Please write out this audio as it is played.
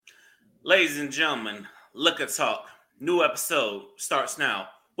Ladies and gentlemen, Liquor Talk, new episode starts now.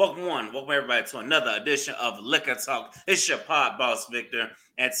 Welcome everybody to another edition of Liquor Talk. It's your pod boss, Victor,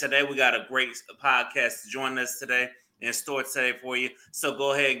 and today we got a great podcast to join us today in store today for you. So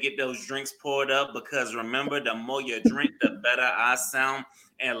go ahead and get those drinks poured up because remember, the more you drink, the better I sound.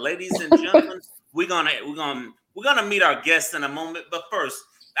 And ladies and gentlemen, we're gonna meet our guests in a moment, but first,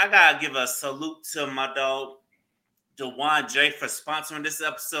 I gotta give a salute to my dog. Dewan J for sponsoring this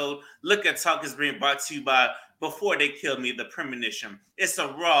episode. Look at Talk is being brought to you by Before They Killed Me, The Premonition. It's a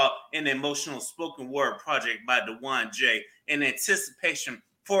raw and emotional spoken word project by Dewan J in anticipation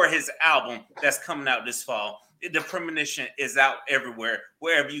for his album that's coming out this fall. The Premonition is out everywhere,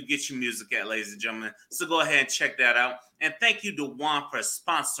 wherever you get your music at, ladies and gentlemen. So go ahead and check that out. And thank you, Dewan, for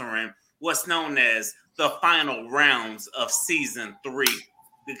sponsoring what's known as the final rounds of season 3.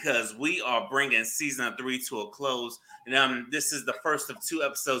 Because we are bringing season 3 to a close. And this is the first of 2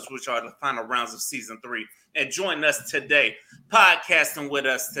 episodes, which are the final rounds of season 3. And join us today, podcasting with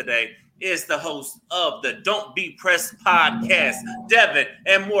us today, is the host of the Don't Be Pressed podcast, Devin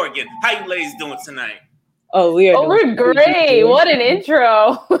and Morgan. How you ladies doing tonight? We're great. What an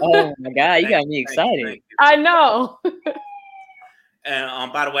intro. Oh my God, you got me excited. I know.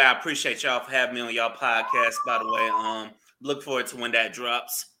 And by the way, I appreciate y'all for having me on y'all podcast, by the way. Look forward to when that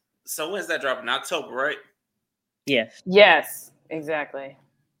drops. So when's that dropping? October, right? Yes, exactly.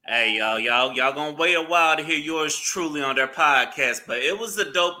 Hey, y'all gonna wait a while to hear yours truly on their podcast, but it was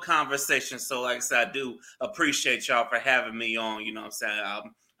a dope conversation. So like I said, I do appreciate y'all for having me on. You know what I'm saying?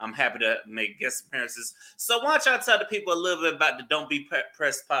 I'm happy to make guest appearances. So why don't y'all tell the people a little bit about the Don't Be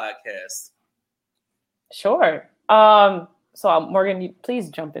Pressed podcast? Sure. So Morgan, you please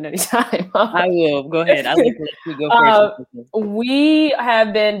jump in anytime. I will. Go ahead. I'll let you go first. We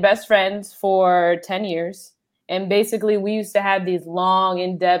have been best friends for 10 years. And basically we used to have these long,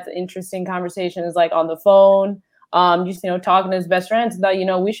 in-depth, interesting conversations like on the phone, just, talking as best friends.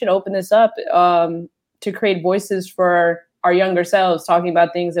 Thought, we should open this up to create voices for our younger selves, talking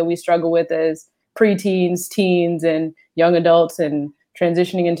about things that we struggle with as preteens, teens, and young adults and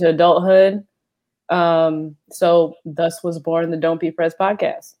transitioning into adulthood. So thus was born the Don't Be Pressed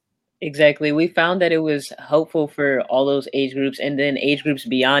podcast. Exactly. We found that it was helpful for all those age groups and then age groups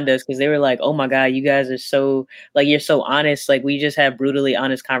beyond us because they were like, oh my God, you guys are so, you're so honest. We just have brutally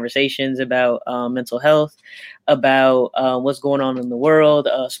honest conversations about mental health, about what's going on in the world,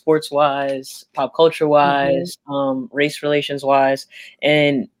 sports-wise, pop culture-wise, race relations-wise.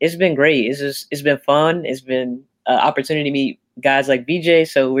 And it's been great. It's been fun. It's been an opportunity to meet guys like BJ.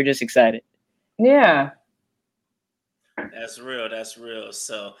 So we're just excited. Yeah. That's real.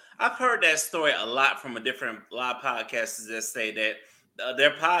 So I've heard that story a lot from a lot of podcasters that say that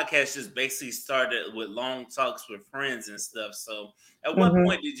their podcast just basically started with long talks with friends and stuff. So at what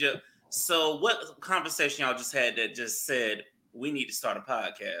point what conversation y'all just had that just said, we need to start a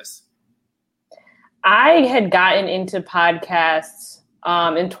podcast? I had gotten into podcasts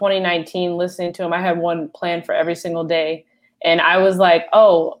in 2019, listening to them. I had one planned for every single day. And I was like,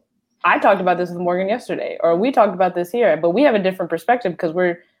 oh, I talked about this with Morgan yesterday, or we talked about this here, but we have a different perspective because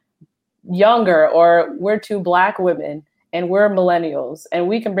we're younger or we're 2 Black women and we're millennials and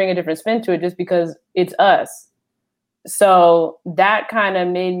we can bring a different spin to it just because it's us. So that kind of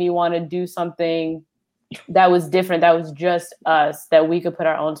made me want to do something that was different, that was just us, that we could put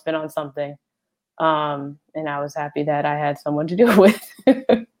our own spin on something. And I was happy that I had someone to do it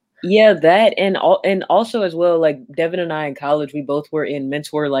with. Yeah, that and also as well, Devin and I in college, we both were in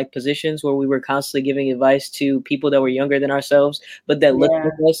mentor positions where we were constantly giving advice to people that were younger than ourselves, but that looked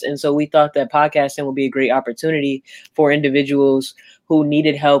like us. And so we thought that podcasting would be a great opportunity for individuals who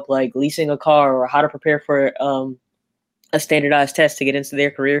needed help, like leasing a car or how to prepare for a standardized test to get into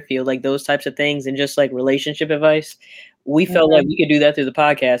their career field, those types of things, and just relationship advice. We felt like we could do that through the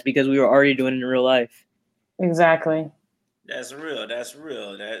podcast because we were already doing it in real life. Exactly. That's real. That's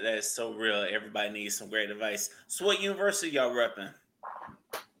so real. Everybody needs some great advice. So what university y'all repping?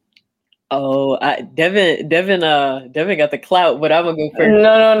 Oh, Devin got the clout, but I'm gonna go first.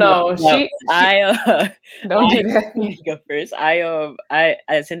 No. Don't do that. Go first. I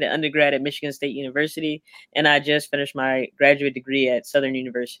attended undergrad at Michigan State University, and I just finished my graduate degree at Southern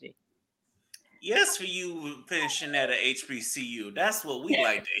University. Yes, for you finishing at a HBCU. That's what we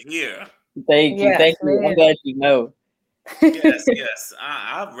like to hear. Thank you. I'm glad you know. Yes.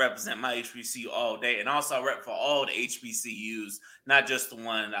 I represent my HBCU all day, and also I rep for all the HBCUs, not just the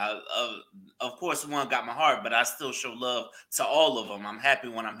one. Of course, the one got my heart, but I still show love to all of them. I'm happy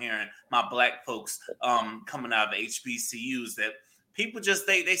when I'm hearing my Black folks coming out of HBCUs. That people just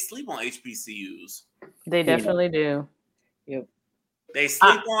they sleep on HBCUs. They definitely do. Yep. They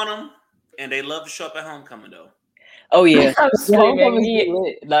sleep on them. And they love to show up at homecoming, though. Oh yeah, I'm the homecoming's screaming.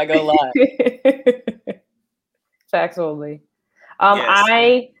 lit, not gonna lie. Facts only. Yes.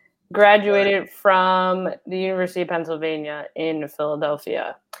 I graduated from the University of Pennsylvania in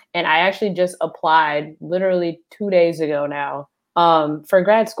Philadelphia, and I actually just applied literally 2 days ago now for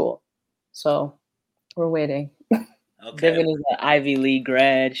grad school. So we're waiting. Okay. Devin is an Ivy League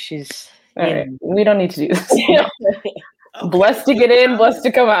grad. She's All right. We don't need to do this. Okay. Blessed to get in, blessed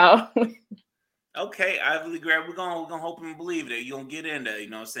to come out. Okay, Ivy League grad. We're gonna hope and believe that you're gonna get in there. You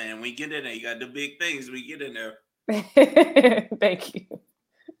know what I'm saying? When you get in there, you got the big things. We get in there. Thank you.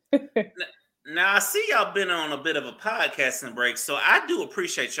 Now I see y'all been on a bit of a podcasting break, so I do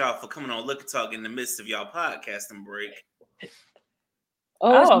appreciate y'all for coming on Look and Talk in the midst of y'all podcasting break.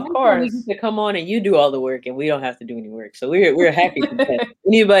 Oh, of course. We get to come on and you do all the work, and we don't have to do any work. So we're happy to guest.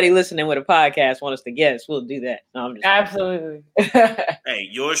 Anybody listening with a podcast want us to guest, we'll do that. No, I'm just absolutely. Hey,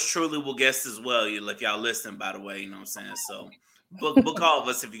 yours truly will guest as well. If y'all listen, by the way, you know what I'm saying. So book all of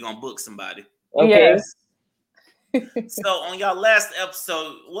us if you're gonna book somebody. Okay. Yes. So on y'all last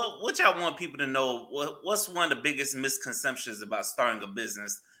episode, what y'all want people to know? What's one of the biggest misconceptions about starting a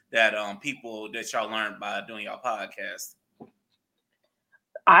business that people that y'all learned by doing y'all podcast?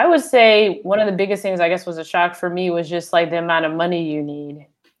 I would say one of the biggest things, I guess, was a shock for me was just like the amount of money you need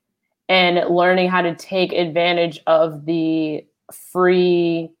and learning how to take advantage of the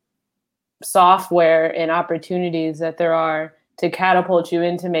free software and opportunities that there are to catapult you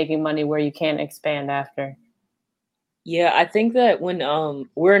into making money where you can't expand after. Yeah, I think that when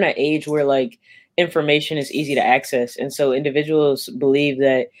we're in an age where like information is easy to access, and so individuals believe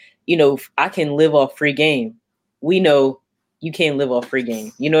that, you know, I can live off free game. We know you can't live off free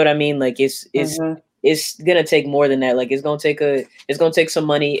game. You know what I mean? Like it's gonna take more than that. Like it's gonna take some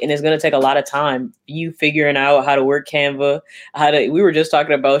money, and it's gonna take a lot of time. You figuring out how to work Canva, we were just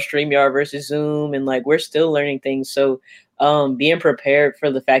talking about StreamYard versus Zoom, and like we're still learning things. So being prepared for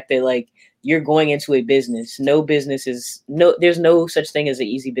the fact that like you're going into a business. There's no such thing as an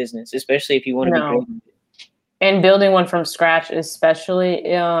easy business, especially if you want to be great. And building one from scratch, especially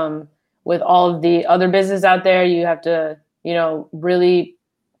with all of the other business out there, you have to, really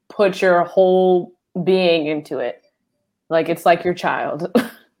put your whole being into it. Like it's like your child.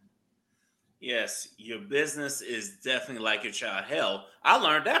 Yes, your business is definitely like your child. Hell, I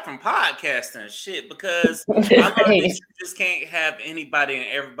learned that from podcasting shit because I learned that you just can't have anybody and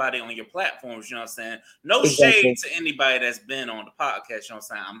everybody on your platforms. You know what I'm saying? No shade to anybody that's been on the podcast. You know what I'm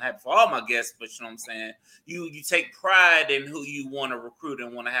saying? I'm happy for all my guests, but you know what I'm saying? You take pride in who you want to recruit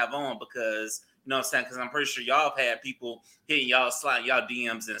and want to have on because you know what I'm saying? Because I'm pretty sure y'all have had people hitting y'all, sliding y'all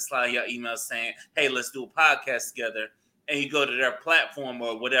DMs and sliding y'all emails saying, "Hey, let's do a podcast together." And you go to their platform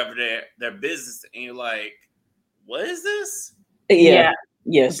or whatever their business, and you're like, "What is this?" Yeah.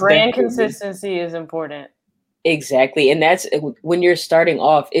 Yes. Brand consistency is important. Exactly. And that's when you're starting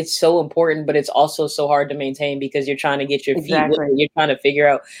off, it's so important, but it's also so hard to maintain because you're trying to get your feet wet. You're trying to figure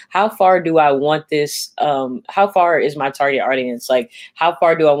out how far do I want this? How far is my target audience? Like, how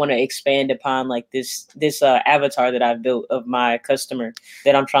far do I want to expand upon like this avatar that I've built of my customer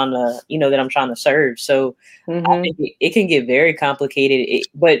that I'm trying to serve. So I think it can get very complicated,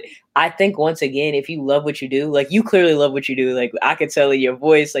 but I think once again, if you love what you do, like you clearly love what you do, like I could tell in your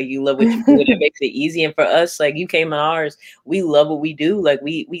voice, like you love what you do, and it makes it easy. And for us, like you came on ours, we love what we do. Like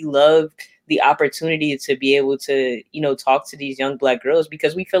we love the opportunity to be able to, talk to these young Black girls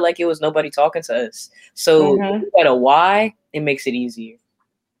because we feel like it was nobody talking to us. So if you got a why, it makes it easier.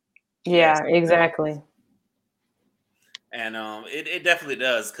 Yeah, exactly. And it definitely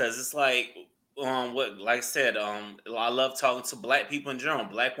does because it's like like I said, I love talking to Black people in general,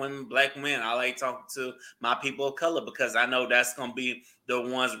 Black women, Black men. I like talking to my people of color because I know that's gonna be the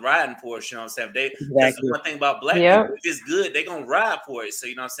ones riding for us. You know what I'm saying? Because the one thing about Black people, if it's good, they're gonna ride for it. So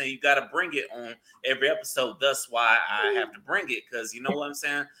you know what I'm saying? You gotta bring it on every episode. That's why I have to bring it, because you know what I'm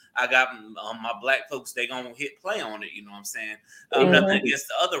saying? I got my Black folks, they gonna hit play on it, you know what I'm saying? Nothing against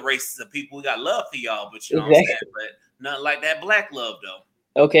the other races of people. We got love for y'all, but you know what I'm saying? But nothing like that Black love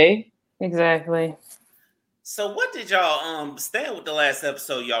though. Okay. Exactly. So what did y'all staying with the last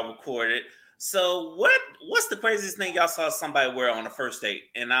episode y'all recorded? So what's the craziest thing y'all saw somebody wear on a first date?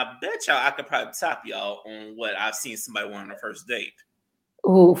 And I bet y'all I could probably top y'all on what I've seen somebody wear on a first date.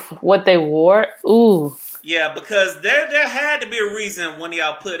 Ooh, what they wore? Ooh. Yeah, because there had to be a reason when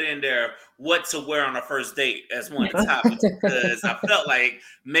y'all put in there what to wear on a first date as one of the topics, because I felt like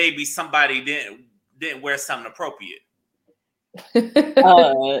maybe somebody didn't wear something appropriate.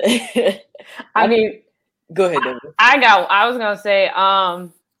 I mean, go ahead, Deborah. I was gonna say, I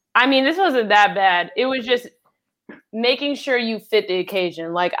mean, this wasn't that bad. It was just making sure you fit the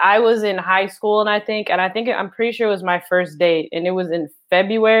occasion. Like I was in high school, and I'm pretty sure it was my first date, and it was in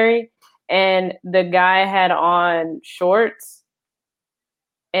February, and the guy had on shorts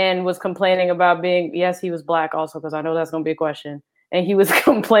and was complaining about he was black also, because I know that's going to be a question. And he was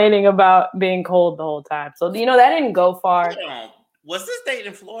complaining about being cold the whole time. So, that didn't go far. Hold on. Was this date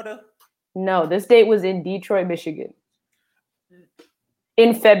in Florida? No, this date was in Detroit, Michigan.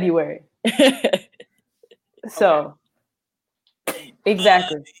 In February. So,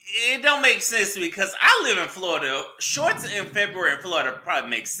 exactly. It don't make sense to me because I live in Florida. Shorts in February in Florida probably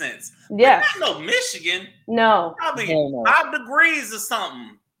makes sense. Yeah. But not no Michigan. No. Probably 5 degrees or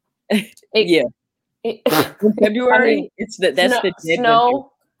something. In February, that's the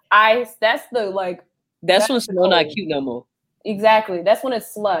snow, ice. That's the That's when snow not cute no more. Exactly. That's when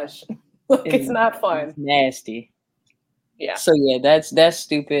it's slush. It's not fun. It's nasty. Yeah. So yeah, that's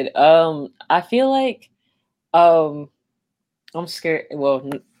stupid. I feel like I'm scared. Well,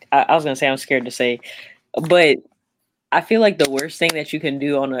 I was gonna say I'm scared to say, but I feel like the worst thing that you can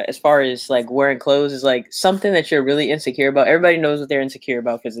do as far as like wearing clothes is like something that you're really insecure about. Everybody knows what they're insecure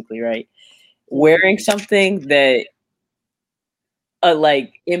about physically, right? Wearing something that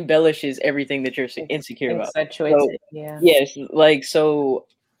like embellishes everything that you're insecure about. So, yeah. Yes, so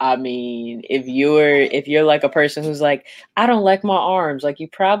I mean, if you're like a person who's like, I don't like my arms, like you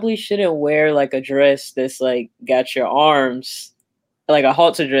probably shouldn't wear like a dress that's like got your arms, like a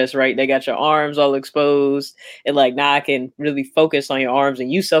halter dress, right? They got your arms all exposed, and like now I can really focus on your arms,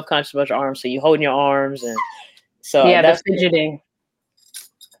 and you self-conscious about your arms, so you holding your arms, and so that's fidgeting.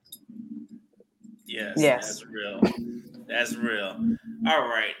 Yes, that's real. That's real. All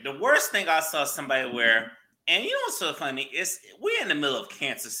right. The worst thing I saw somebody wear, and you know what's so funny? We're in the middle of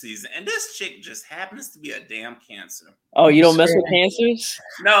cancer season, and this chick just happens to be a damn cancer. Oh, you don't mess with cancers?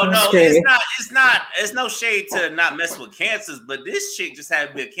 No, it's not. It's no shade to not mess with cancers, but this chick just had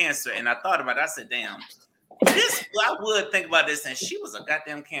to be a cancer, and I thought about it. I said, damn, I would think about this, and she was a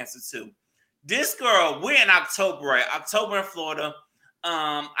goddamn cancer too. This girl, we're in October, right? October in Florida.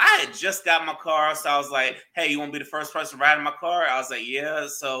 I had just got my car, so I was like, hey, you want to be the first person riding my car? I was like, yeah.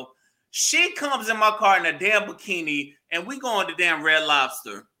 So she comes in my car in a damn bikini, and we go on the damn Red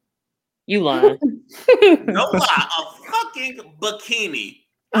Lobster. You lying. No lie, a fucking bikini.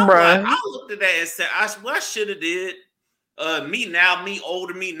 I looked at that and said, I should have did. Me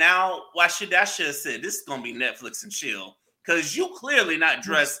older me now. I should have said, this is going to be Netflix and chill. Because you clearly not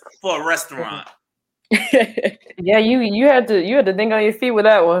dressed for a restaurant. Yeah, you had to think on your feet with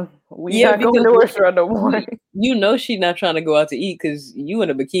that one. We not going to a restaurant no more. You know she's not trying to go out to eat because you in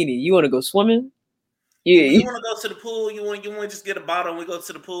a bikini. You want to go swimming? You want to go to the pool? You want to just get a bottle and we go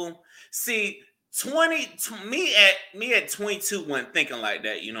to the pool? See, me at 22 wasn't thinking like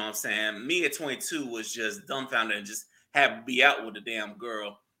that. You know what I'm saying? Me at 22 was just dumbfounded and just have to be out with a damn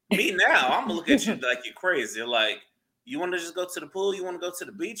girl. Me now, I'm gonna look at you like you're crazy. Like, you want to just go to the pool? You want to go to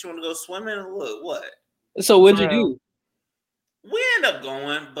the beach? You want to go swimming? Look, what? So what'd you do? We end up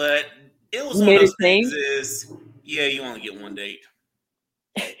going, but it was one of those things. Yeah, you only get one date.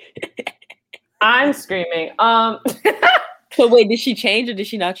 I'm screaming. So wait, did she change or did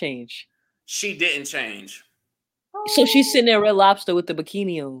she not change? She didn't change. So she's sitting at Red Lobster with the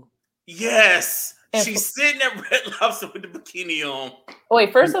bikini on. Yes. She's sitting at Red Lobster with the bikini on.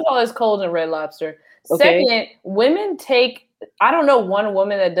 Wait, first of all, it's cold in Red Lobster. Okay. Second, women I don't know one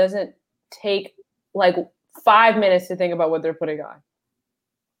woman that doesn't take like 5 minutes to think about what they're putting on.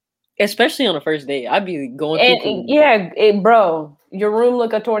 Especially on the first date. I'd be going through. Bro, your room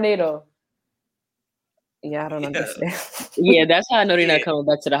look a tornado. Yeah, I don't understand. Yeah, that's how I know they're not coming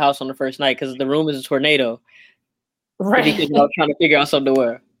back to the house on the first night, because the room is a tornado. Right. Because I was trying to figure out something to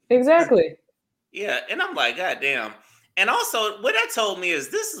wear. Exactly. Yeah, and I'm like, God damn. And also, what that told me is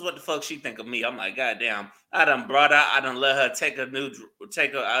this is what the fuck she think of me. I'm like, God damn. I done brought her, I done let her I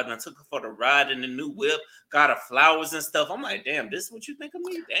done took her for the ride in the new whip, got her flowers and stuff. I'm like, damn, this is what you think of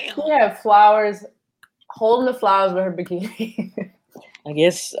me? Damn. Yeah, flowers, holding the flowers with her bikini. I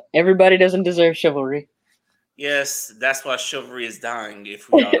guess everybody doesn't deserve chivalry. Yes, that's why chivalry is dying.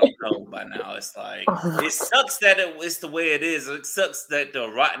 If we all don't know by now, it's like it sucks that it's the way it is. It sucks that the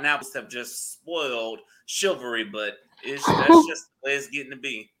rotten apples have just spoiled chivalry, but that's just the way it's getting to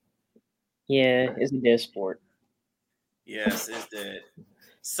be. Yeah, it's a dead sport. Yes, it's dead.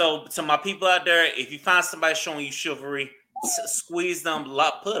 So, to my people out there, if you find somebody showing you chivalry, squeeze them,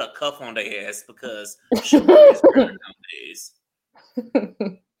 put a cuff on their ass, because chivalry is rare nowadays.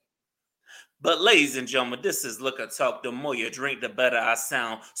 But ladies and gentlemen, this is Liquor Talk. The more you drink, the better I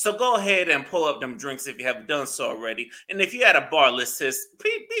sound. So go ahead and pull up them drinks if you haven't done so already. And if you're at a bar, be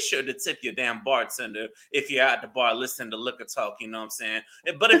sure to tip your damn bartender if you're at the bar listening to Liquor Talk, you know what I'm saying?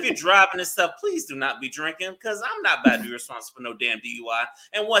 But if you're driving and stuff, please do not be drinking because I'm not about to be responsible for no damn DUI.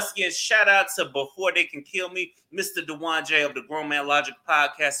 And once again, shout out to Before They Can Kill Me, Mr. Dewan J of the Grown Man Logic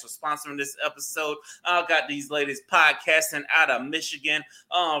Podcast for sponsoring this episode. I got these ladies podcasting out of Michigan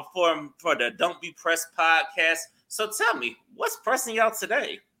for the Don't Be Pressed podcast. So tell me, what's pressing y'all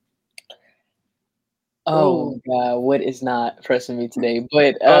today? Oh my God, what is not pressing me today?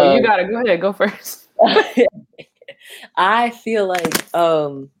 But you gotta go ahead, go first. I feel like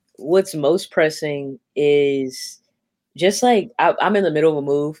what's most pressing is just like I'm in the middle of a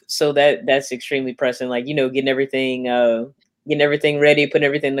move, so that's extremely pressing. Like, you know, getting everything ready, putting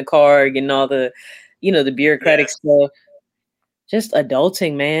everything in the car, getting all the, you know, the bureaucratic stuff. Just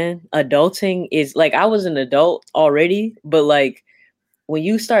adulting, man. Adulting is like, I was an adult already, but like when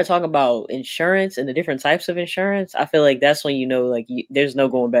you start talking about insurance and the different types of insurance, I feel like that's when you know, like, there's no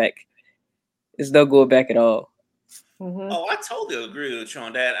going back. There's no going back at all. Mm-hmm. Oh, I totally agree with you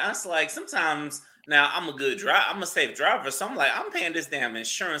on that. I was like, sometimes now I'm a good driver, I'm a safe driver, so I'm like, I'm paying this damn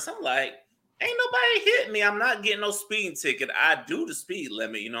insurance. I'm like, ain't nobody hit me. I'm not getting no speeding ticket. I do the speed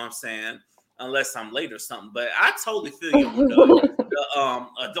limit, you know what I'm saying? Unless I'm late or something. But I totally feel you on the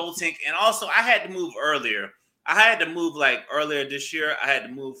adulting. And also, I had to move earlier. I had to move like earlier this year. I had to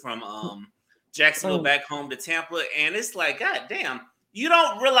move from Jacksonville back home to Tampa. And it's like, God damn, you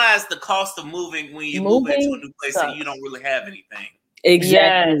don't realize the cost of moving when you move into a new place and you don't really have anything.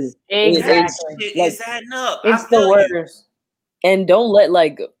 Exactly. Yes, exactly. It's adding up. It's the worst. And don't let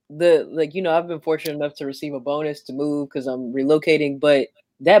you know, I've been fortunate enough to receive a bonus to move because I'm relocating, but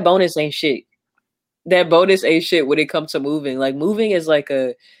that bonus ain't shit. That bonus ain't shit when it comes to moving. Like, moving is like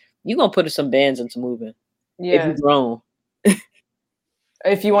you're gonna put some bands into moving. Yeah. If you're grown.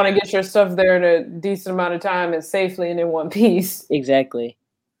 If you want to get your stuff there in a decent amount of time and safely and in one piece. Exactly.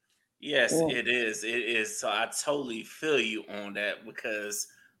 Yes, it is. It is. So I totally feel you on that because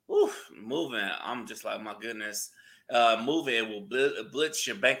moving, I'm just like, my goodness. Moving will blitz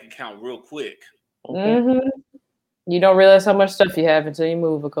your bank account real quick. Okay. Mm-hmm. You don't realize how much stuff you have until you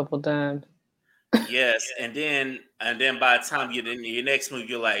move a couple times. Yes, and then by the time you're in your next move,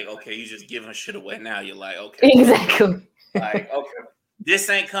 you're like, okay, you just giving shit away now. You're like, okay, exactly. Like, okay, this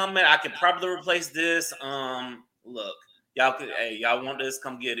ain't coming. I could probably replace this. Look, y'all want this?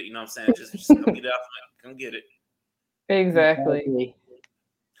 Come get it. You know what I'm saying? Just come get it. Come get it. Exactly.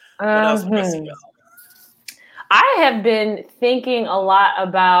 What else? I have been thinking a lot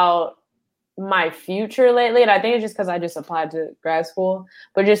about my future lately, and I think it's just because I just applied to grad school,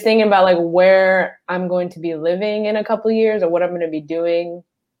 but just thinking about like where I'm going to be living in a couple of years or what I'm going to be doing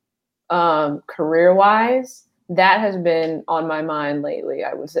career wise. That has been on my mind lately,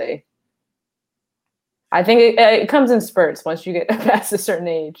 I would say. I think it comes in spurts once you get past a certain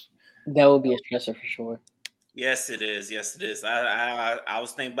age. That would be a stressor for sure. Yes, it is. Yes, it is. I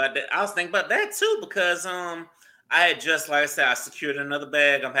was thinking about that. I was thinking about that too because I had just, like I said, I secured another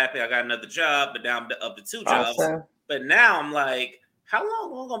bag. I'm happy I got another job, but now I'm up to 2 jobs. Awesome. But now I'm like, how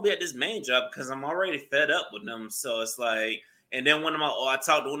long am I gonna be at this main job? Because I'm already fed up with them. So it's like, and then I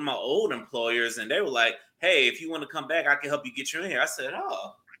talked to one of my old employers, and they were like, "Hey, if you want to come back, I can help you get you in here." I said,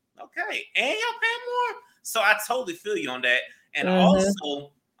 "Oh, okay." And y'all pay more, so I totally feel you on that. And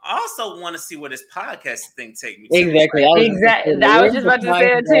also want to see where this podcast thing take me to. Exactly. I was just about to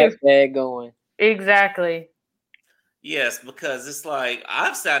say it too. Going. Exactly. Yes, because it's like,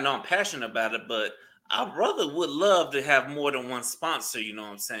 obviously I know I'm passionate about it, but I would love to have more than one sponsor, you know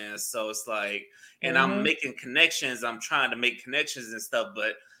what I'm saying? So it's like, and I'm making connections, I'm trying to make connections and stuff,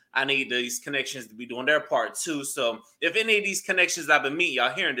 but I need these connections to be doing their part too. So if any of these connections I've been meeting,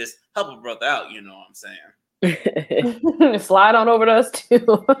 y'all hearing this, help a brother out, you know what I'm saying? Slide on over to us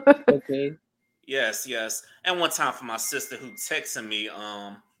too. Okay. Yes. And one time for my sister who texted me,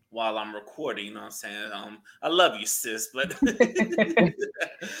 while I'm recording, you know what I'm saying? I love you, sis, but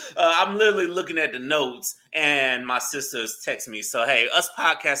I'm literally looking at the notes and my sister's texting me. So, hey, us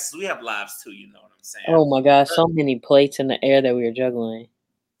podcasters, we have lives too, you know what I'm saying? Oh my gosh, so many plates in the air that we were juggling.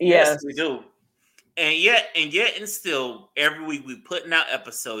 Yes, we do. And yet, and still, every week we putting out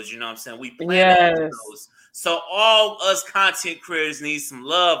episodes, you know what I'm saying? We plan episodes. So all us content creators need some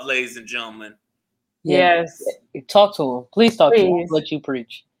love, ladies and gentlemen. Yes. Talk to them. Please talk to them. Let you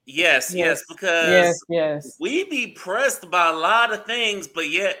preach. Yes, because yes. We be pressed by a lot of things, but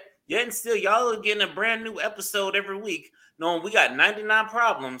yet and still, y'all are getting a brand new episode every week, knowing we got 99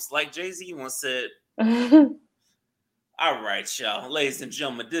 problems, like Jay-Z once said. All right, y'all. Ladies and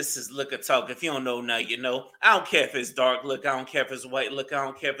gentlemen, this is Liquor Talk. If you don't know now, you know. I don't care if it's dark liquor. I don't care if it's white liquor. I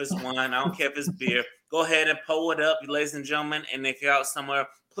don't care if it's wine. I don't care if it's beer. Go ahead and pull it up, ladies and gentlemen. And if you're out somewhere,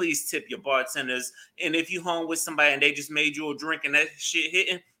 please tip your bartenders. And if you home with somebody and they just made you a drink and that shit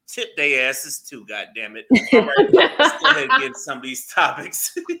hitting, tip their asses too, goddammit. All right, let's go ahead and get into some of these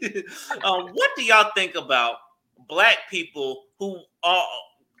topics. What do y'all think about black people who all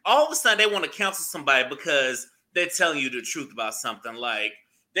of a sudden they want to counsel somebody because they're telling you the truth about something? Like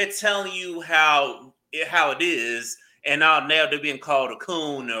they're telling you how it is, and now they're being called a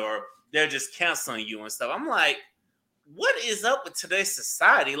coon or they're just canceling you and stuff. I'm like, what is up with today's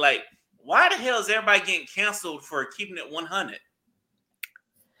society? Like, why the hell is everybody getting canceled for keeping it 100?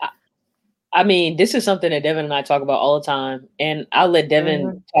 I mean, this is something that Devin and I talk about all the time, and I'll let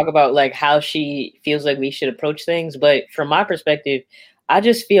Devin talk about like how she feels like we should approach things. But from my perspective, I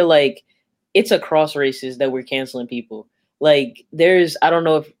just feel like it's across races that we're canceling people. Like I don't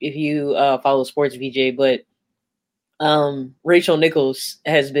know if you follow sports, VJ, but Rachel Nichols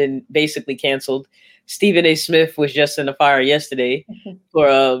has been basically canceled. Stephen A. Smith was just in the fire yesterday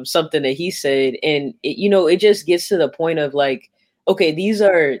for something that he said, and it just gets to the point of like, okay, these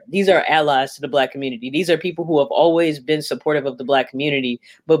are allies to the Black community. These are people who have always been supportive of the Black community,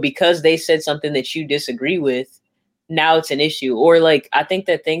 but because they said something that you disagree with, now it's an issue. Or like, I think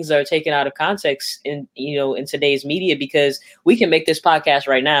that things are taken out of context in today's media, because we can make this podcast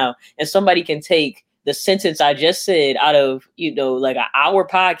right now and somebody can take the sentence I just said out of, like an hour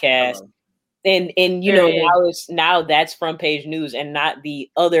podcast. And now that's front page news and not the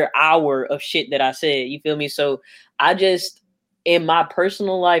other hour of shit that I said. You feel me? So in my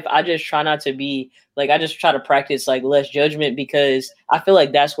personal life, I just try not to be like, I just try to practice like less judgment, because I feel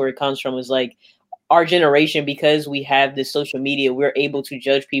like that's where it comes from, is like our generation, because we have this social media, we're able to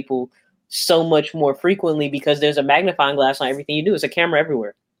judge people so much more frequently because there's a magnifying glass on everything you do. It's a camera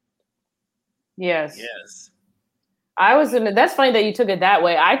everywhere. Yes. That's funny that you took it that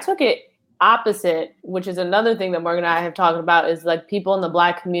way. I took it opposite, which is another thing that Morgan and I have talked about, is like people in the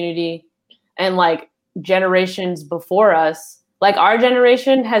Black community and like generations before us. Like our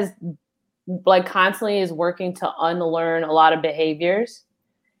generation has like constantly is working to unlearn a lot of behaviors.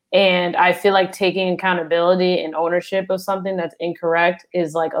 And I feel like taking accountability and ownership of something that's incorrect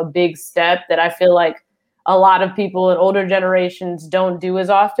is like a big step that I feel like a lot of people in older generations don't do as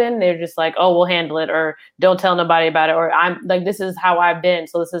often. They're just like, oh, we'll handle it, or don't tell nobody about it. Or I'm like, this is how I've been,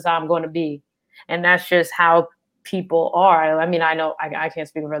 so this is how I'm going to be. And that's just how people are. I mean, I know I can't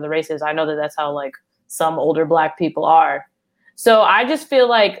speak for other races. I know that that's how like some older Black people are. So I just feel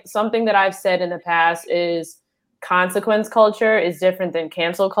like something that I've said in the past is consequence culture is different than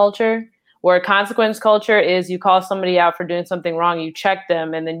cancel culture, where consequence culture is you call somebody out for doing something wrong, you check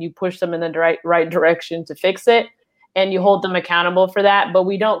them, and then you push them in the right direction to fix it, and you hold them accountable for that. But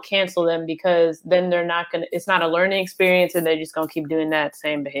we don't cancel them, because then they're not going to, it's not a learning experience, and they're just going to keep doing that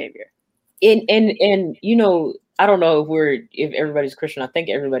same behavior. And I don't know if everybody's Christian. I think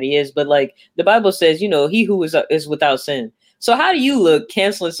everybody is, but like the Bible says, he who is without sin. So how do you look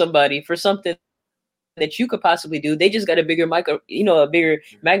canceling somebody for something that you could possibly do? They just got a bigger a bigger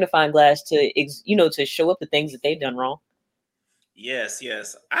magnifying glass to show up the things that they've done wrong. Yes.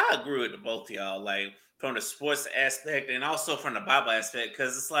 I agree with both of y'all, like from the sports aspect and also from the Bible aspect,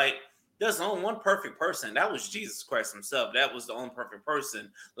 because it's like there's only one perfect person. That was Jesus Christ himself. That was the only perfect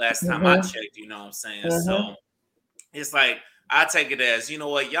person last time I checked, you know what I'm saying? So it's like, I take it as, you know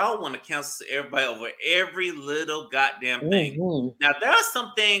what, y'all want to cancel everybody over every little goddamn thing. Now, there are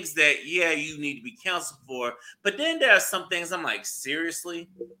some things that, you need to be canceled for, but then there are some things I'm like, seriously?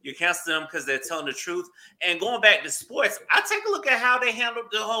 You're canceling them because they're telling the truth? And going back to sports, I take a look at how they handled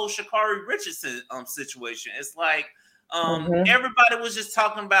the whole Sha'Carri Richardson situation. It's like, everybody was just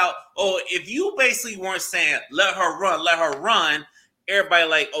talking about, if you basically weren't saying, let her run, everybody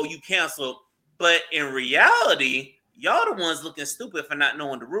like, you canceled. But in reality, y'all the ones looking stupid for not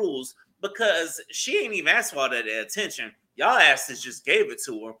knowing the rules, because she ain't even asked for all that attention. Y'all asses just gave it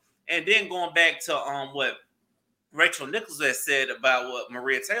to her. And then going back to what Rachel Nichols has said about what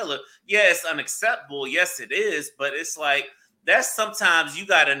Maria Taylor, it's unacceptable. Yes, it is. But it's like, that's sometimes you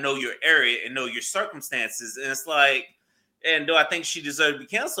got to know your area and know your circumstances. And it's like, and do I think she deserved to be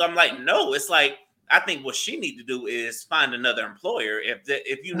canceled? I'm like, no. It's like, I think what she need to do is find another employer.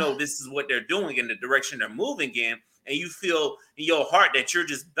 If you know this is what they're doing in the direction they're moving in, and you feel in your heart that you're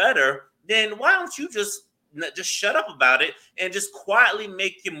just better, then why don't you just shut up about it and just quietly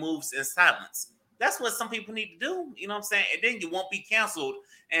make your moves in silence? That's what some people need to do. You know what I'm saying? And then you won't be canceled.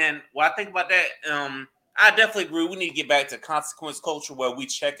 And what I think about that, I definitely agree. We need to get back to consequence culture where we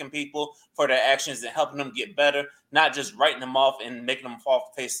checking people for their actions and helping them get better, not just writing them off and making them fall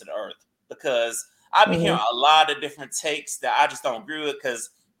off the face of the earth. Because I've been hearing a lot of different takes that I just don't agree with. Because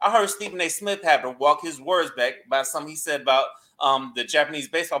I heard Stephen A. Smith have to walk his words back by something he said about the Japanese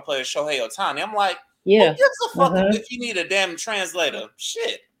baseball player Shohei Ohtani. I'm like, who gives a fuck if you need a damn translator?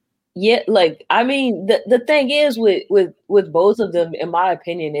 Shit. Yeah, like I mean, the thing is with both of them, in my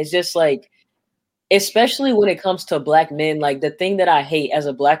opinion, is just like, especially when it comes to black men, like the thing that I hate as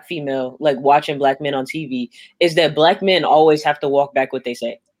a black female, like watching black men on TV, is that black men always have to walk back what they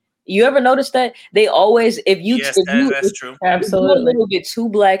say. You ever notice that they always, Yes, that's true. If you're a little bit too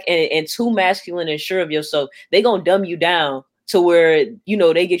black and too masculine and sure of yourself, they gonna dumb you down to where, you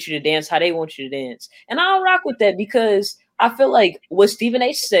know, they get you to dance how they want you to dance. And I don't rock with that, because I feel like what Stephen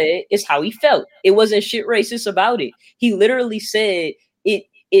A. said is how he felt. It wasn't shit racist about it. He literally said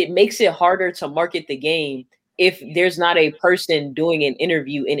it makes it harder to market the game if there's not a person doing an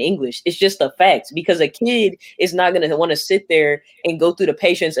interview in English. It's just a fact, because a kid is not going to want to sit there and go through the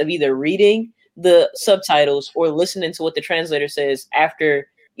patience of either reading the subtitles or listening to what the translator says after,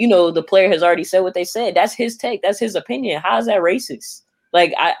 you know, the player has already said what they said. That's his take. That's his opinion. How is that racist?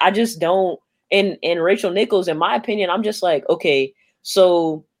 Like, I just don't. And Rachel Nichols, in my opinion, I'm just like, okay,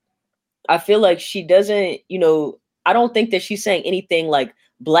 so I feel like she doesn't, you know, I don't think that she's saying anything like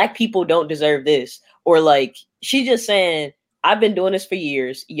black people don't deserve this, or like she's just saying, I've been doing this for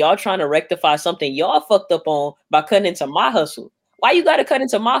years. Y'all trying to rectify something y'all fucked up on by cutting into my hustle. Why you got to cut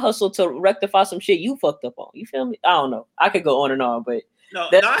into my hustle to rectify some shit you fucked up on? You feel me? I don't know. I could go on and on, but no,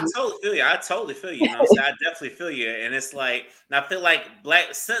 I totally feel you. I totally feel you. You know what I'm saying? I definitely feel you. And it's like, and I feel like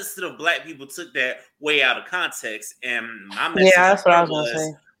sensitive black people took that way out of context. And my message that's what I was gonna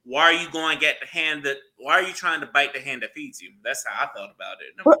say. Why are you going to get the hand that? Why are you trying to bite the hand that feeds you? That's how I felt about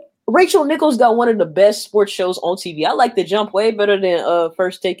it. Rachel Nichols got one of the best sports shows on TV. I like The Jump way better than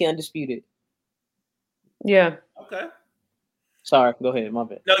First Take and Undisputed. Yeah. Okay. Sorry, go ahead. My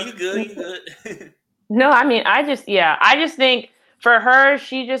bad. No, you good. You good. No, I mean, I just think for her,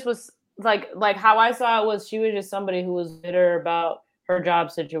 she just was like how I saw it was, she was just somebody who was bitter about her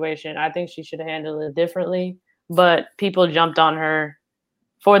job situation. I think she should have handled it differently, but people jumped on her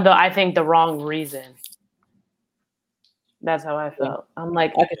for I think the wrong reason. That's how I felt. I'm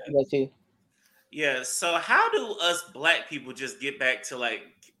like, I can see that too. Yeah. So how do us black people just get back to like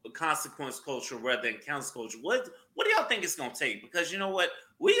consequence culture rather than counsel culture? What do y'all think it's gonna take? Because you know what,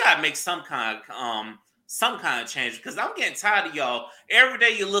 we gotta make some kind of change. Because I'm getting tired of y'all. Every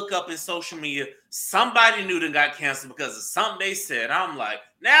day you look up in social media, somebody new that got canceled because of something they said. I'm like,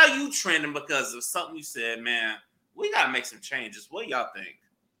 now you trending because of something you said, man. We gotta make some changes. What do y'all think?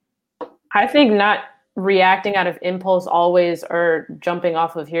 I think not reacting out of impulse always, or jumping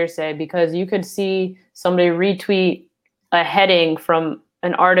off of hearsay, because you could see somebody retweet a heading from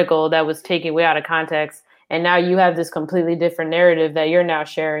an article that was taken way out of context, and now you have this completely different narrative that you're now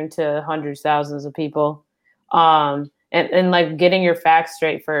sharing to hundreds, thousands of people. And like getting your facts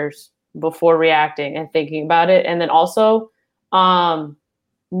straight first before reacting and thinking about it. And then also, I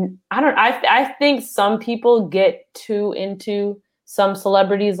think some people get too into some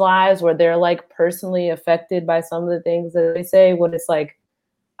celebrities' lives where they're like personally affected by some of the things that they say, when it's like,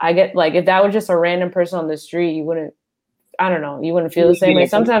 I get like, if that was just a random person on the street, you wouldn't feel the same way.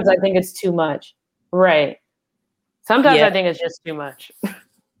 Sometimes I think it's too much. Right. Sometimes I think it's just too much.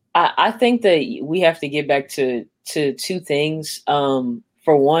 I think that we have to get back to two things.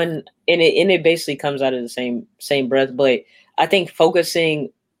 For one, and it basically comes out of the same breath, but I think focusing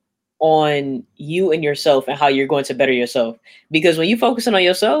on you and yourself and how you're going to better yourself. Because when you're focusing on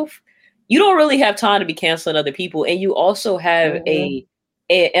yourself, you don't really have time to be canceling other people. And you also have an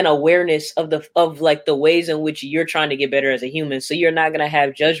awareness of like the ways in which you're trying to get better as a human. So you're not going to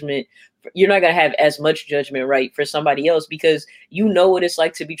have judgment. You're not going to have as much judgment, right, for somebody else, because you know what it's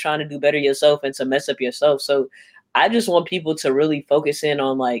like to be trying to do better yourself and to mess up yourself. So I just want people to really focus in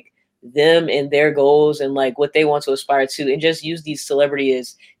on like them and their goals and like what they want to aspire to, and just use these celebrities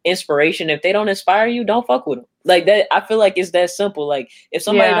as inspiration. If they don't inspire you, don't fuck with them. Like that, I feel like it's that simple. Like if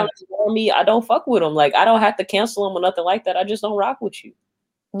somebody don't inspire me, I don't fuck with them. Like I don't have to cancel them or nothing like that. I just don't rock with you.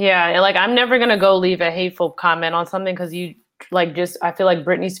 Yeah, like I'm never gonna go leave a hateful comment on something because you like just. I feel like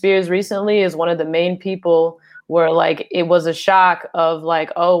Britney Spears recently is one of the main people where like it was a shock of like,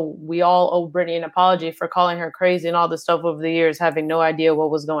 oh, we all owe Britney an apology for calling her crazy and all this stuff over the years, having no idea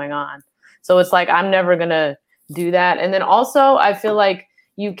what was going on. So it's like, I'm never going to do that. And then also I feel like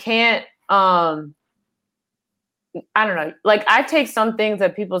you can't, I don't know, like I take some things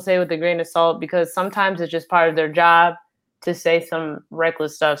that people say with a grain of salt because sometimes it's just part of their job. to say some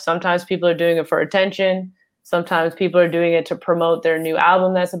reckless stuff. Sometimes people are doing it for attention. Sometimes people are doing it to promote their new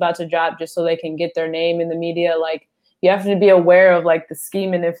album that's about to drop just so they can get their name in the media. Like, you have to be aware of like the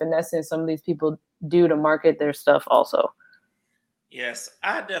scheming and finessing some of these people do to market their stuff also. Yes,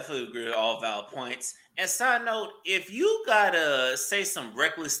 I definitely agree with all valid points. And side note, if you gotta say some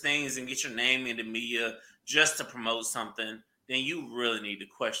reckless things and get your name in the media just to promote something, then you really need to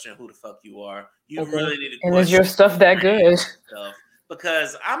question who the fuck you are. You really need to question. And is your stuff that good? Stuff.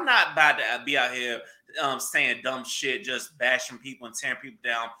 Because I'm not about to be out here saying dumb shit, just bashing people and tearing people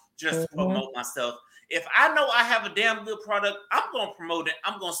down just to promote myself. If I know I have a damn good product, I'm going to promote it.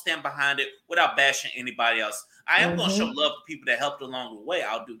 I'm going to stand behind it without bashing anybody else. I am going to show love to people that helped along the way.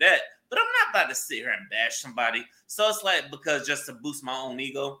 I'll do that. But I'm not about to sit here and bash somebody. So it's like, because just to boost my own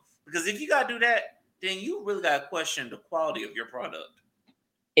ego. Because if you got to do that, then you really got to question the quality of your product.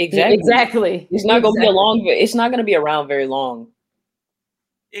 Exactly. It's not going to be it's not going to be around very long.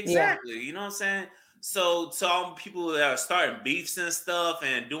 Exactly. Yeah. You know what I'm saying? So to all people that are starting beefs and stuff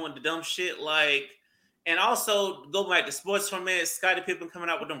and doing the dumb shit, like, and also go back to sports for a minute, Scottie Pippen coming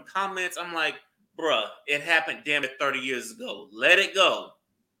out with them comments. I'm like, bruh, it happened damn it 30 years ago. Let it go.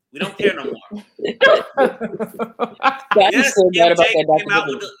 We don't care no more.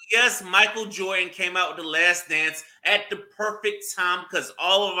 Yes, Michael Jordan came out with The Last Dance at the perfect time because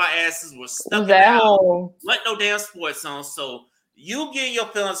all of our asses were stuck in the house. Let no damn sports on. So you get your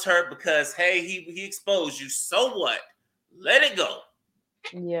feelings hurt because, hey, he exposed you. So what? Let it go.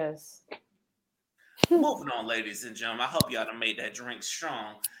 Yes. Moving on, ladies and gentlemen. I hope y'all done made that drink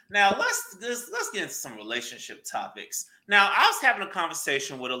strong. Now let's get into some relationship topics. Now, I was having a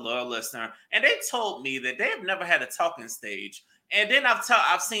conversation with a loyal listener, and they told me that they have never had a talking stage. And then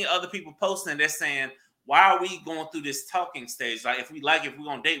I've seen other people posting, they're saying, why are we going through this talking stage? Like, if we're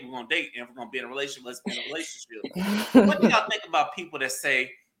gonna date, we're gonna date. And if we're gonna be in a relationship, let's be in a relationship. What do y'all think about people that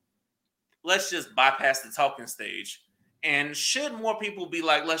say, let's just bypass the talking stage? And should more people be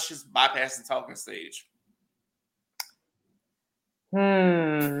like, let's just bypass the talking stage?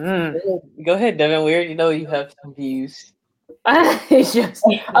 Go ahead, Devin. We already know you have some views.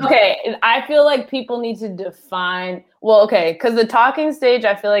 Okay. I feel like people need to define. Well, okay, because the talking stage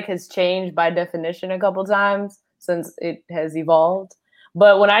I feel like has changed by definition a couple times since it has evolved.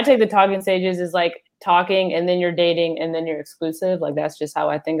 But when I take the talking stages, is like talking and then you're dating and then you're exclusive. Like, that's just how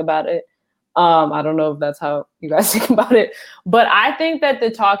I think about it. I don't know if that's how you guys think about it, but I think that the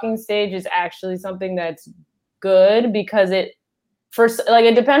talking stage is actually something that's good because it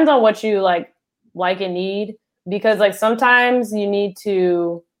depends on what you like and need, because like sometimes you need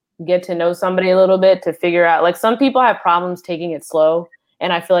to get to know somebody a little bit to figure out, like, some people have problems taking it slow,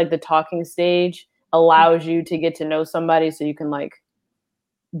 and I feel like the talking stage allows you to get to know somebody so you can like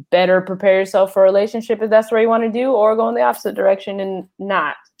better prepare yourself for a relationship if that's what you want to do, or go in the opposite direction and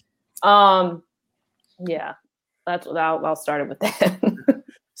not. Yeah, that's what I'll start it with that.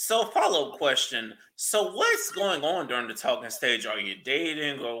 So, follow-up question. So, what's going on during the talking stage? Are you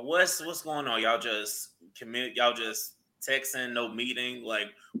dating, or what's going on? Y'all just y'all just texting, no meeting? Like,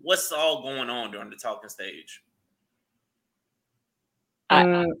 what's all going on during the talking stage?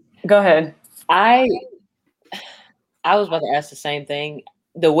 Go ahead. I was about to ask the same thing.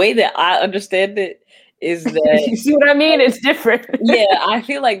 The way that I understand it is that you see what I mean? It's different. Yeah, I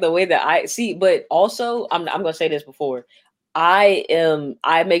feel like the way that I see, but also I'm gonna say this before. I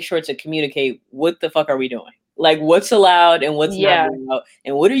make sure to communicate what the fuck are we doing? Like, what's allowed and what's not allowed,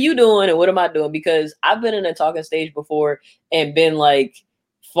 and what are you doing and what am I doing? Because I've been in a talking stage before and been like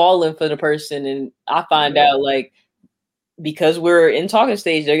falling for the person, and I find out like, because we're in talking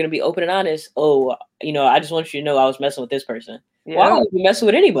stage, they're gonna be open and honest. Oh, I just want you to know I was messing with this person. Yeah. Well, I don't be messing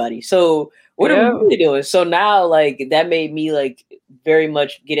with anybody. So what are we really doing? So now, like, that made me like very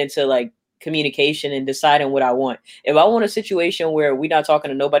much get into like communication and deciding what I want. If I want a situation where we're not talking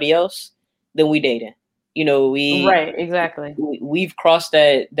to nobody else, then we dating. Right, exactly. We've crossed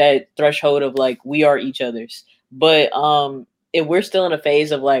that threshold of like we are each other's. But if we're still in a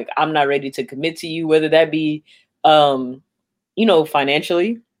phase of like I'm not ready to commit to you, whether that be financially,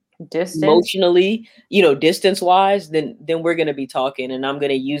 emotionally, distance wise, then we're going to be talking, and I'm going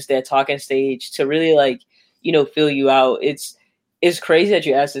to use that talking stage to really like, feel you out. It's crazy that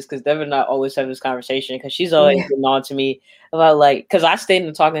you asked this, because Devin and I always have this conversation, because she's always been on to me about like, because I stayed in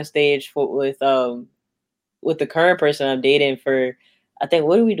the talking stage with the current person I'm dating for, I think,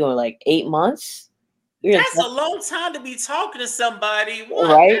 what are we doing, like 8 months? That's a long time to be talking to somebody. What?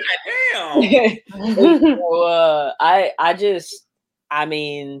 Right? God damn. So, I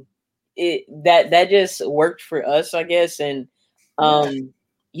mean, that just worked for us, I guess. And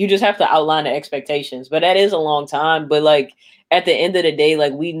you just have to outline the expectations. But that is a long time. But like at the end of the day,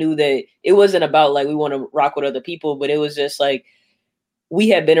 like we knew that it wasn't about like we want to rock with other people, but it was just like we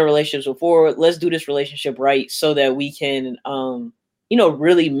had been in relationships before. Let's do this relationship right so that we can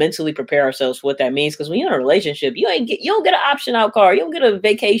really mentally prepare ourselves for what that means. Because when you're in a relationship, you don't get an option out car, you don't get a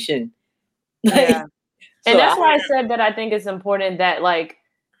vacation. Yeah. And that's why I said that I think it's important that I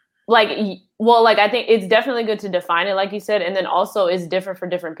think it's definitely good to define it, like you said, and then also it's different for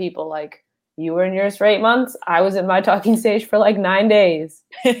different people. Like you were in yours for 8 months, I was in my talking stage for like 9 days.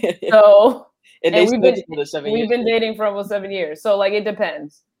 So and we've been dating for almost 7 years. So like it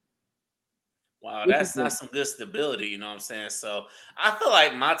depends. Wow, that's not some good stability, you know what I'm saying? So I feel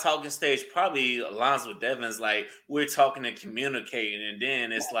like my talking stage probably aligns with Devin's. Like we're talking and communicating, and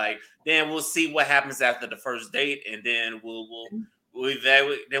then it's like then we'll see what happens after the first date, and then we'll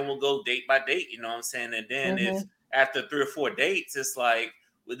evaluate. Then we'll go date by date, you know what I'm saying? And then if after 3 or 4 dates, it's like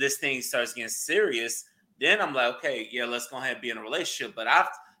when this thing starts getting serious, then I'm like, okay, yeah, let's go ahead and be in a relationship. But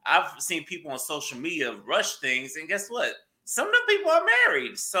I've seen people on social media rush things, and guess what? Some of them people are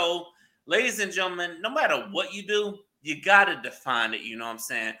married, so. Ladies and gentlemen, no matter what you do, you got to define it. You know what I'm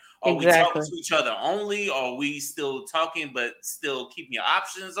saying? Are we talking to each other only? Or are we still talking but still keeping your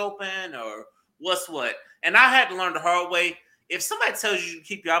options open? Or what's what? And I had to learn the hard way. If somebody tells you to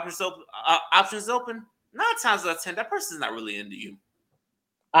keep your options open, 9 times out of 10, that person's not really into you.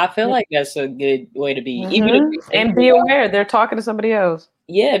 I feel like that's a good way to be. And be aware they're talking to somebody else.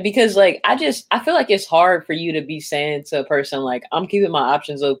 Yeah, because like I feel like it's hard for you to be saying to a person like I'm keeping my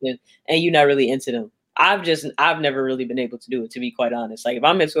options open and you're not really into them. I've never really been able to do it, to be quite honest. Like if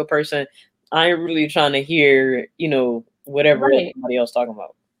I'm into a person, I ain't really trying to hear, whatever somebody else talking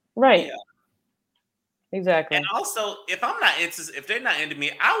about. Right. Yeah. Exactly. And also, if they're not into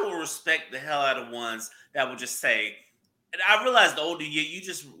me, I will respect the hell out of ones that will just say. And I realize the older you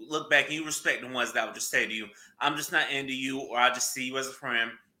just look back and you respect the ones that would just say to you, I'm just not into you, or I just see you as a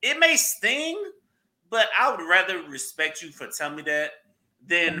friend. It may sting, but I would rather respect you for telling me that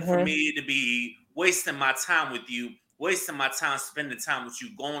than for me to be wasting my time with you, wasting my time spending time with you,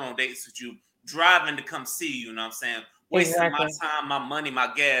 going on dates with you, driving to come see you, you know what I'm saying? Wasting my time, my money,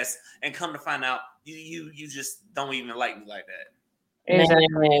 my gas, and come to find out you just don't even like me like that. Exactly.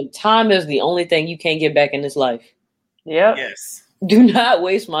 Man, time is the only thing you can't get back in this life. Yep. Yes. Do not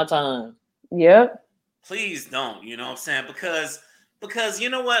waste my time. Yep. Please don't. You know what I'm saying? Because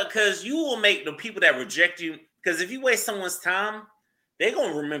you know what? Because you will make the people that reject you. Because if you waste someone's time, they're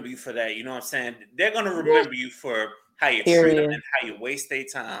gonna remember you for that. You know what I'm saying? They're gonna remember you for how you treat them and how you waste their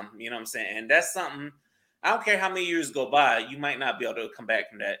time. You know what I'm saying? And that's something. I don't care how many years go by, you might not be able to come back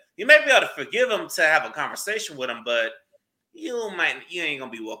from that. You may be able to forgive them to have a conversation with them, but you ain't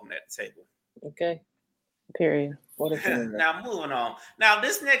gonna be welcome at the table. Okay. Period. Now moving on. Now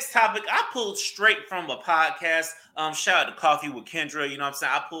this next topic I pulled straight from a podcast. Shout out to Coffee with Kendra. You know what I'm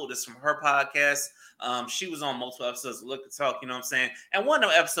saying? I pulled this from her podcast. She was on multiple episodes of Look at Talk. You know what I'm saying? And one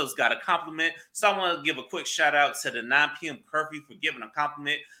of the episodes got a compliment. So I want to give a quick shout out to the 9 p.m. curfew for giving a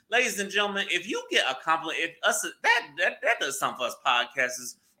compliment. Ladies and gentlemen, if you get a compliment, that does something for us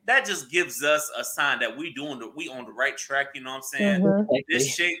podcasters. That just gives us a sign that we on the right track. You know what I'm saying?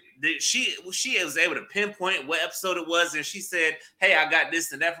 This she was able to pinpoint what episode it was, and she said, "Hey, I got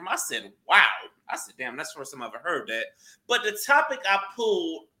this and that from." I said, "Wow." I said, "Damn, that's the first time I've ever heard that." But the topic I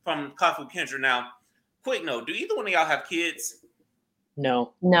pulled from Coffee with Kendra. Now, quick note: do either one of y'all have kids?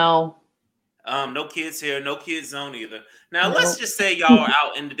 No. No kids here, no kids zone either. Now, let's just say y'all are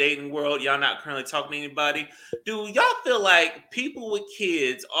out in the dating world. Y'all not currently talking to anybody. Do y'all feel like people with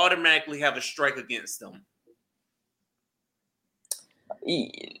kids automatically have a strike against them?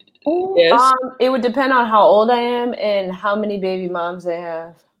 Yes. It would depend on how old I am and how many baby moms they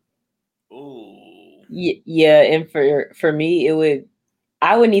have. Ooh. Yeah, and for me,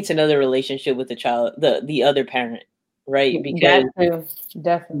 I would need to know the relationship with the child, the other parent, right? Because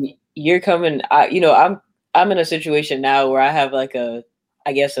definitely you're coming. I'm in a situation now where I have like a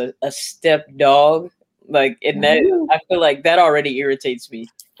step dog, like that. I feel like that already irritates me.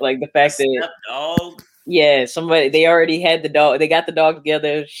 Like the fact that dog. Yeah, they already had the dog. They got the dog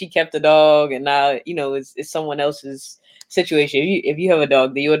together. She kept the dog, and now it's someone else's situation. If you have a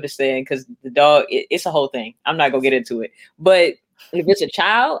dog, then you understand because the dog it's a whole thing. I'm not gonna get into it, but if it's a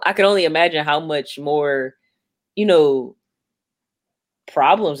child, I can only imagine how much more,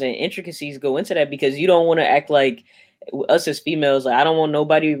 problems and intricacies go into that because you don't want to act like us as females. Like I don't want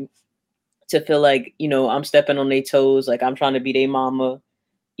nobody to feel like I'm stepping on their toes, like I'm trying to be their mama,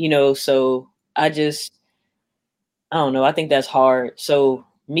 so I don't know. I think that's hard. So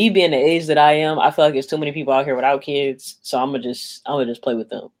me being the age that I am, I feel like there's too many people out here without kids, so I'm gonna just play with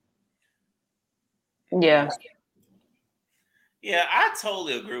them. Yeah. Yeah, I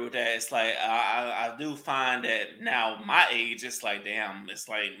totally agree with that. It's like I do find that now my age, it's like damn, it's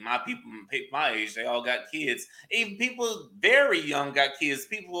like my people my age, they all got kids. Even people very young got kids.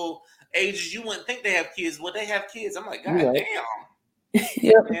 People ages you wouldn't think they have kids, well they have kids. I'm like, God Right. damn.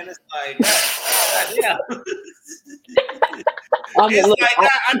 Yep. Man, it's like God damn. I mean, It's look, like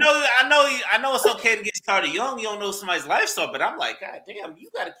I know it's okay to get started young. You don't know somebody's life story, but I'm like, God damn,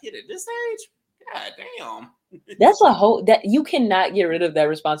 you got a kid at this age? God damn. that's a whole that you cannot get rid of that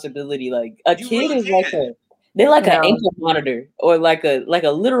responsibility. Like a You kid really is like can't. they're like an No. ankle monitor or like a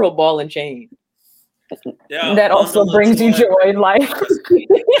literal ball and chain. Yeah, That also brings you joy in life.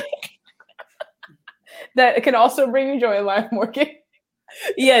 That can also bring you joy in life, Morgan.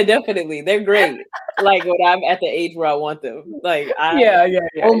 Yeah, definitely. They're great. Like when I'm at the age where I want them. Like Yeah.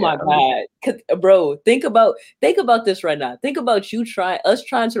 oh my God. Bro, think about this right now. Think about us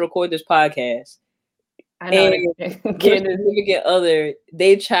trying to record this podcast. I know. And your significant other,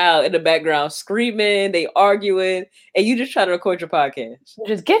 they child in the background screaming, they arguing, and you just try to record your podcast.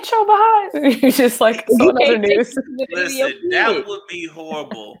 Just get your behind. You're just like so another news. Listen, that would be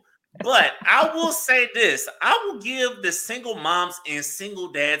horrible. But I will say this: I will give the single moms and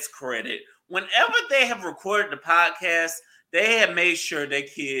single dads credit. Whenever they have recorded the podcast, they have made sure their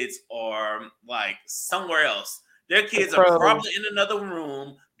kids are like somewhere else. Their kids are probably in another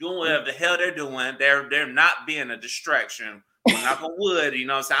room doing whatever the hell they're doing. They're not being a distraction. Well, knock on wood, you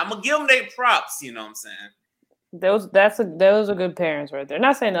know what I'm saying? I'm gonna give them their props, you know what I'm saying? Those are good parents right there.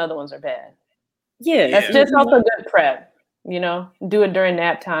 Not saying the other ones are bad. Yeah. That's just also good prep, you know. Do it during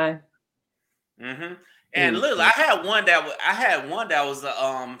nap time. Mm-hmm. And look, I had one that was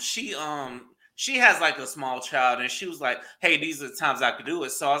she has like a small child, and she was like, "Hey, these are the times I could do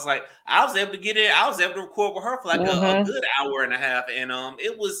it." So I was like, I was able to get in. I was able to record with her for like a good hour and a half, and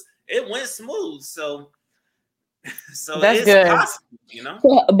it went smooth. So that's it's good. possible, you know.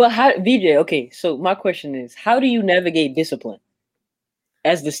 But how, VJ? Okay, so my question is, how do you navigate discipline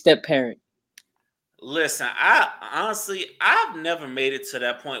as the step parent? Listen, I honestly, I've never made it to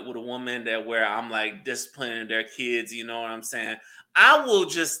that point with a woman where I'm like disciplining their kids. You know what I'm saying? I will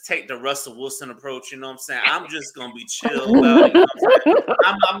just take the Russell Wilson approach. You know what I'm saying? I'm just gonna be chill about it. You know what I'm saying?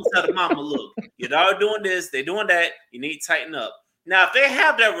 I'm gonna tell the mama, look, your daughter doing this, they doing that. You need to tighten up. Now, if they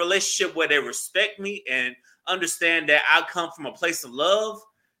have that relationship where they respect me and understand that I come from a place of love,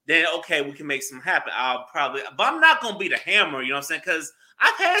 then okay, we can make something happen. But I'm not gonna be the hammer. You know what I'm saying? Because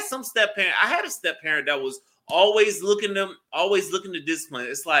I've had some step parent. I had a step parent that was always looking to discipline.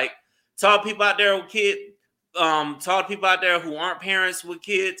 It's like taught people out there with kids, taught people out there who aren't parents with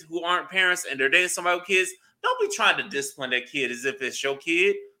kids, who aren't parents, and they're dating somebody with kids. Don't be trying to discipline that kid as if it's your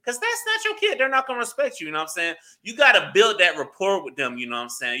kid, because that's not your kid. They're not gonna respect you. You know what I'm saying? You got to build that rapport with them. You know what I'm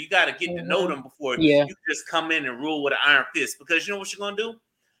saying? You got to get to know them before you just come in and rule with an iron fist. Because you know what you're gonna do?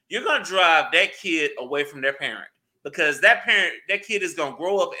 You're gonna drive that kid away from their parent. Because that kid is gonna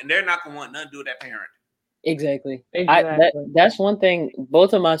grow up and they're not gonna want nothing to do with that parent. Exactly. That's one thing.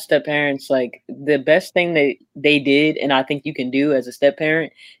 Both of my step parents, like the best thing that they did, and I think you can do as a step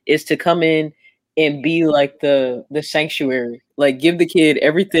parent, is to come in and be like the sanctuary. Like give the kid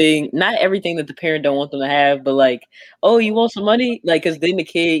everything, not everything that the parent don't want them to have, but like, oh, you want some money? Like, cause then the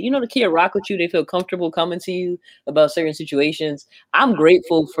kid rock with you. They feel comfortable coming to you about certain situations. I'm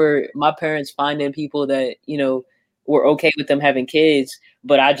grateful for my parents finding people that were okay with them having kids,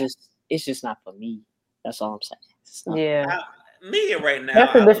 but it's just not for me. That's all I'm saying. Yeah. Me right now.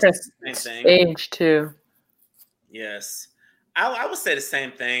 That's a different age too. Yes. I would say the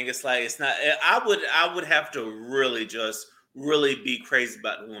same thing. It's like it's not. I would have to really be crazy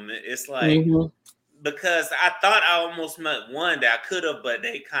about the woman. It's like because I thought I almost met one that I could have, but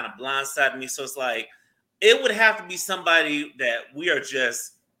they kind of blindsided me. So it's like it would have to be somebody that we are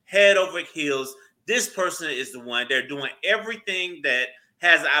just head over heels. This person is the one. They're doing everything that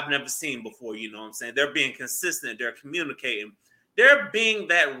I've never seen before. You know what I'm saying? They're being consistent. They're communicating. They're being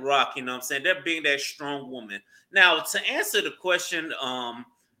that rock. You know what I'm saying? They're being that strong woman. Now, to answer the question,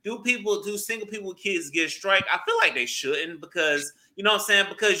 do single people with kids get strike? I feel like they shouldn't, because you know what I'm saying?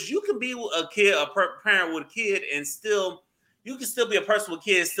 Because you can be a parent with a kid and you can still be a person with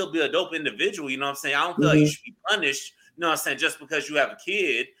kids, still be a dope individual. You know what I'm saying? I don't feel like you should be punished. You know what I'm saying? Just because you have a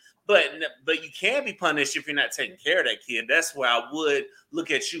kid. But you can be punished if you're not taking care of that kid. That's where I would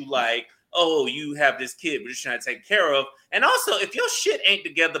look at you like, oh, you have this kid, but you're trying to take care of. And also, if your shit ain't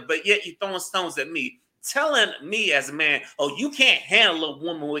together, but yet you're throwing stones at me, telling me as a man, oh, you can't handle a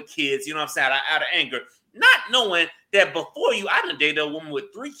woman with kids, you know what I'm saying, out of anger. not knowing that before you, I done dated a woman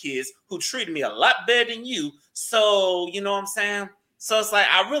with 3 kids who treated me a lot better than you. So, you know what I'm saying? So it's like,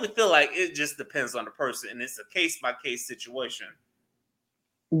 I really feel like it just depends on the person, and it's a case-by-case situation.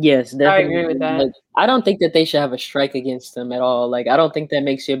 Yes, definitely. I agree with that. Like, I don't think that they should have a strike against them at all. Like, I don't think that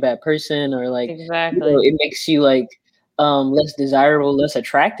makes you a bad person, or like, exactly. it makes you like less desirable, less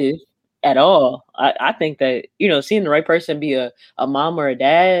attractive at all. I think that, seeing the right person be a mom or a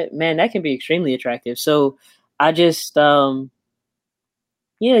dad, man, that can be extremely attractive. So I just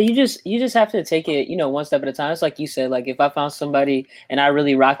yeah, you just have to take it, one step at a time. It's like you said, like if I found somebody and I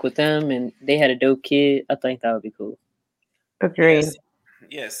really rock with them and they had a dope kid, I think that would be cool. Agreed.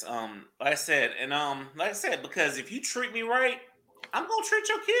 Yes. Like I said, because if you treat me right, I'm gonna treat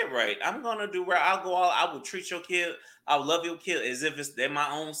your kid right. I'm gonna do right. I will treat your kid. I will love your kid as if they're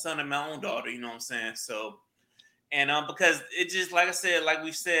my own son and my own daughter. You know what I'm saying? So, and because it just, like I said, like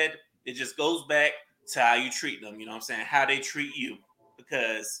we've said, it just goes back to how you treat them. You know what I'm saying? How they treat you,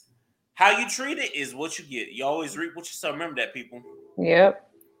 because how you treat it is what you get. You always reap what you sow. Remember that, people. Yep.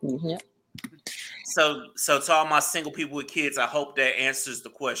 Mm-hmm. So to all my single people with kids, I hope that answers the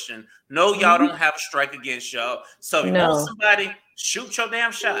question. No, y'all don't have a strike against y'all. So if you want somebody, shoot your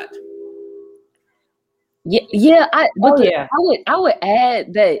damn shot. Yeah. I would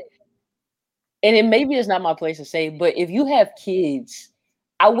add that, and maybe it's not my place to say, but if you have kids,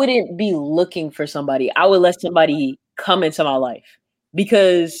 I wouldn't be looking for somebody. I would let somebody come into my life,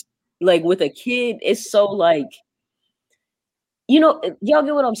 because like with a kid, it's so like, y'all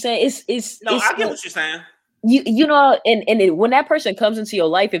get what I'm saying? I get what you're saying. And when that person comes into your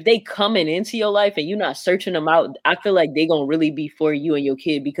life, if they coming into your life and you're not searching them out, I feel like they gonna really be for you and your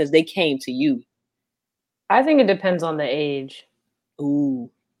kid because they came to you. I think it depends on the age. Ooh.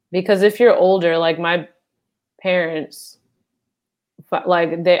 Because if you're older, like my parents, like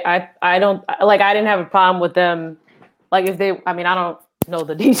I don't like, I didn't have a problem with them. Like if they, I mean, I don't know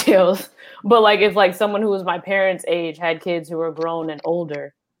the details, but like if like someone who was my parents' age had kids who were grown and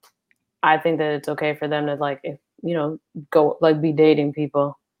older, I think that it's okay for them to like, go like be dating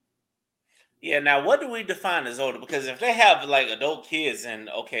people. Yeah. Now, what do we define as older? Because if they have like adult kids, and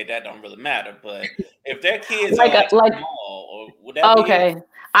okay, that don't really matter. But if their kids are like small, or would that be okay?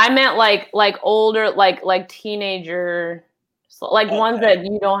 I meant like older, like teenager, like ones that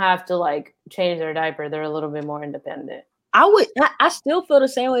you don't have to like change their diaper. They're a little bit more independent. I still feel the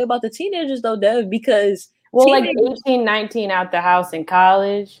same way about the teenagers though, Dev, because like 18, 19 out the house in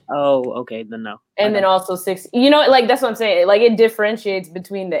college. Oh, okay, then no. And then also 6, like that's what I'm saying. Like it differentiates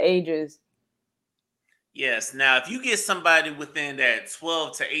between the ages. Yes. Now, if you get somebody within that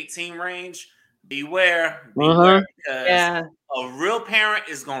 12 to 18 range, beware, because a real parent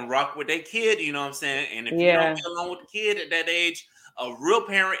is gonna rock with their kid. You know what I'm saying? And if you don't get along with the kid at that age, a real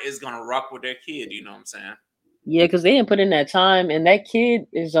parent is gonna rock with their kid. You know what I'm saying? Yeah, because they didn't put in that time, and that kid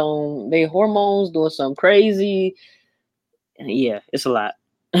is on their hormones doing something crazy. Yeah, it's a lot.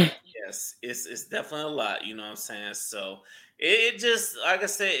 Yes, it's definitely a lot. You know what I'm saying? So it just, like I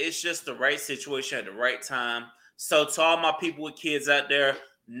said, it's just the right situation at the right time. So to all my people with kids out there,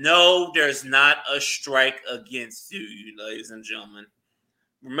 no, there's not a strike against you, ladies and gentlemen.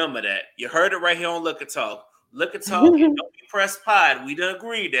 Remember that. You heard it right here on Look at Talk. Look at Talk and Don't Be Pressed Pod. We done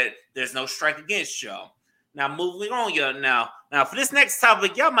agree that there's no strike against y'all. Now, moving on, y'all. Now for this next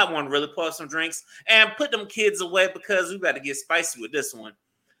topic, y'all might want to really pour some drinks and put them kids away, because we got to get spicy with this one.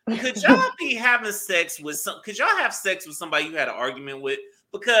 Could y'all be having sex with could y'all have sex with somebody you had an argument with?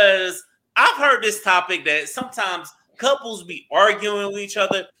 Because I've heard this topic that sometimes couples be arguing with each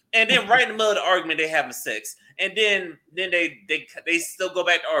other, and then right in the middle of the argument they having sex, and then they still go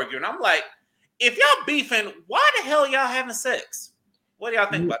back to arguing. I'm like, if y'all beefing, why the hell y'all having sex? What do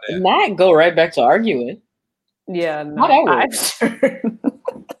y'all think about that? Not go right back to arguing. Yeah, no.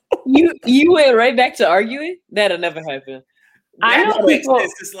 You went right back to arguing? That'll never happen. I know people.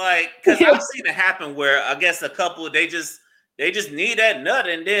 It's like, because I've seen it happen where I guess a couple they just need that nut,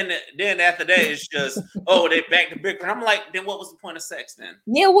 and then after that it's just they back to bickering. I'm like, then what was the point of sex then?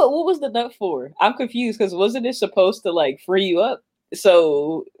 Yeah, what was the nut for? I'm confused, because wasn't it supposed to like free you up?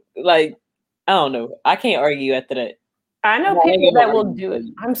 So like, I don't know. I can't argue after that. I know people that will do it.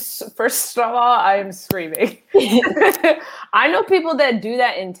 First of all, I am screaming. I know people that do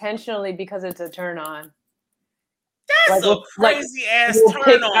that intentionally because it's a turn on. That's a crazy ass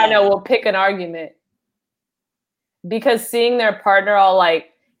turn on. I know, we'll pick an argument. Because seeing their partner all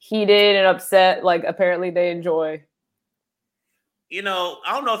like heated and upset, like apparently they enjoy. I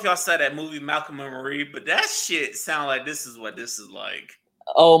don't know if y'all saw that movie Malcolm and Marie, but that shit sound like this is what this is like.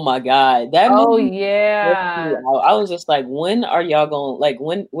 Oh my god, that Oh movie. yeah. I was just like, when are y'all going? Like,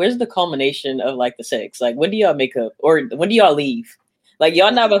 where's the culmination of like the sex? Like, when do y'all make up, or when do y'all leave? Like,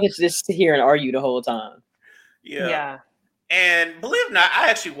 y'all not about to just sit here and argue the whole time. Yeah. And believe it or not, I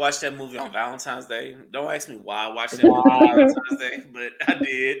actually watched that movie on Valentine's Day. Don't ask me why I watched that movie on Valentine's Day, but I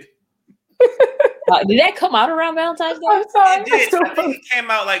did. Did that come out around Valentine's Day? I'm sorry. It did. I think it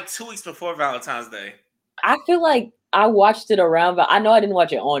came out like 2 weeks before Valentine's Day. I feel like I watched it around. I know I didn't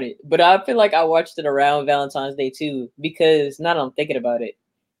watch it on it, but I feel like I watched it around Valentine's Day too. Because now that I'm thinking about it,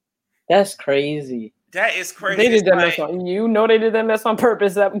 that's crazy. That is crazy. They did that mess on. You know they did that mess on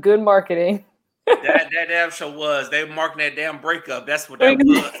purpose. That good marketing. That damn show was. They marking that damn breakup. That's what that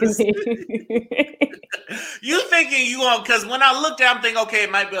was. You thinking you on? Because when I looked at, it, I'm thinking, okay,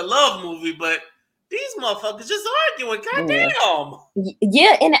 it might be a love movie, but these motherfuckers just arguing. Goddamn.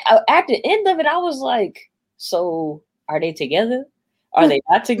 Yeah, and at the end of it, I was like, so are they together? Are they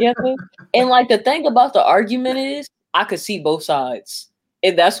not together? And like the thing about the argument is, I could see both sides,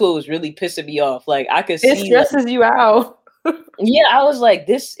 and that's what was really pissing me off. Like I could see it stresses you out. Yeah, I was like,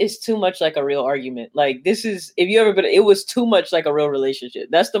 this is too much like a real argument. Like this is, if you ever been, it was too much like a real relationship.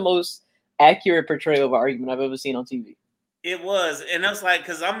 That's the most accurate portrayal of an argument I've ever seen on TV. It was, and I was like,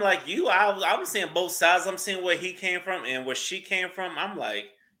 because I'm like you, I'm seeing both sides. I'm seeing where he came from and where she came from. I'm like,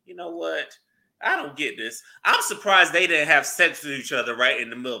 you know what? I don't get this. I'm surprised they didn't have sex with each other right in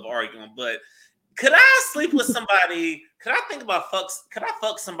the middle of arguing. But could I sleep with somebody? Could I think about fucks? Could I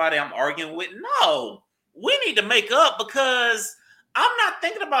fuck somebody I'm arguing with? No. We need to make up because I'm not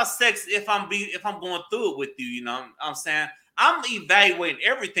thinking about sex if I'm going through it with you. You know what I'm saying? I'm evaluating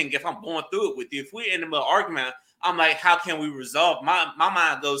everything if I'm going through it with you. If we're in the middle of argument, I'm like, how can we resolve? My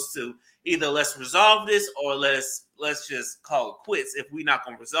mind goes to either let's resolve this or let's just call it quits if we're not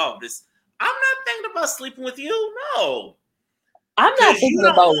gonna resolve this. I'm not thinking about sleeping with you. No. I'm not thinking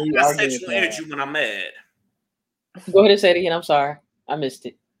about my sexual energy when I'm mad. Go ahead and say it again. I'm sorry. I missed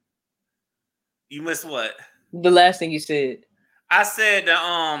it. You missed what? The last thing you said. I said,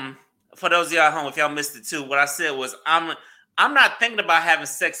 for those of y'all at home, if y'all missed it too, what I said was I'm not thinking about having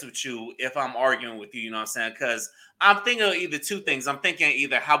sex with you if I'm arguing with you, you know what I'm saying? Because I'm thinking of either two things. I'm thinking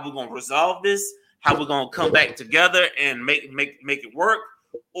either how we're gonna resolve this, how we're gonna come back together and make it work,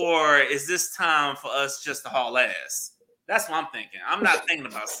 or is this time for us just to haul ass? That's what I'm thinking. I'm not thinking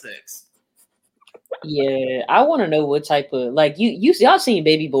about sex. Yeah, I want to know what type of like y'all seen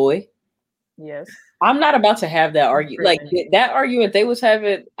Baby Boy? Yes. I'm not about to have that argument. Like that argument they was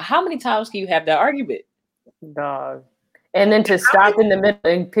having. How many times can you have that argument? Dog. And then to stop in the middle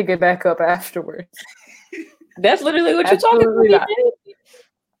and pick it back up afterwards. That's literally what you're talking about.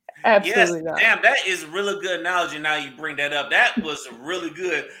 Absolutely not. Damn, that is a really good analogy. Now you bring that up. That was really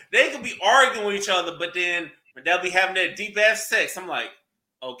good. They could be arguing with each other, but then they'll be having that deep ass sex. I'm like,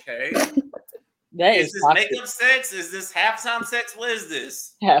 okay. Is this makeup sex? Is this halftime sex? What is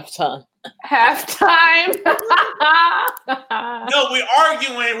this? Halftime. No, we're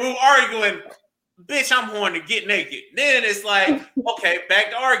arguing. Bitch, I'm horny. Get naked. Then it's like, okay,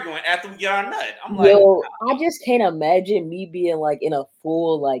 back to arguing after we get our nut. I'm like, I just can't imagine me being like in a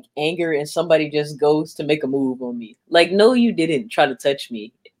full like anger and somebody just goes to make a move on me. Like, no, you didn't try to touch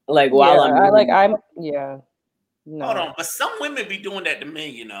me. Like while No. Hold on, but some women be doing that to me,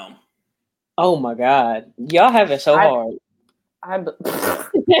 you know. Oh my god, y'all have it so hard. I'm like,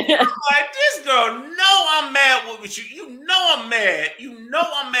 this girl know I'm mad with you. You know I'm mad.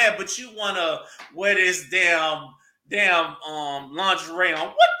 But you wanna wear this damn lingerie on.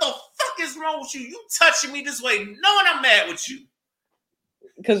 What the fuck is wrong with you? You touching me this way, knowing I'm mad with you.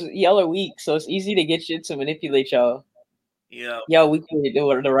 Because y'all are weak, so it's easy to get you to manipulate y'all. Yeah. Y'all weak to do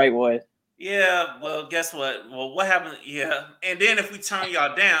it the right way. Yeah, well, guess what? Well, what happened? Yeah, and then if we turn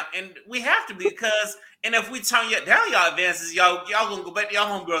y'all down, and we have to because, and if we turn y'all down, y'all advances, y'all gonna go back to y'all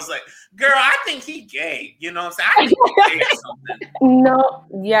homegirls like, girl, I think he gay. You know what I'm saying? I think he gay or something. No,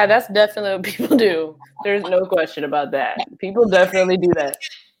 yeah, that's definitely what people do. There's no question about that. People definitely do that.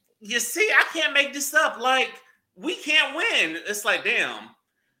 You see, I can't make this up. Like, we can't win. It's like, damn.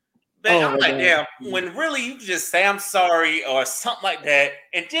 I'm like, damn, when really you just say I'm sorry or something like that,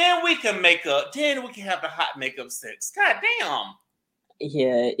 and then we can make up, then we can have the hot makeup sex. God damn.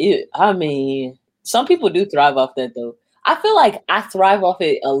 Yeah, I mean, some people do thrive off that though. I feel like I thrive off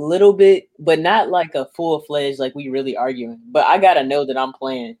it a little bit, but not like a full-fledged, like we really arguing. But I gotta know that I'm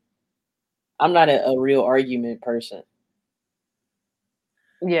playing. I'm not a real argument person.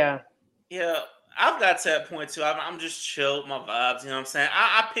 Yeah. Yeah. I've got to that point too. I'm just chill, my vibes. You know what I'm saying?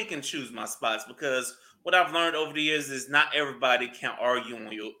 I pick and choose my spots because what I've learned over the years is not everybody can argue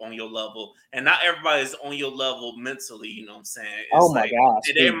on your level, and not everybody is on your level mentally. You know what I'm saying? It's Oh my like gosh,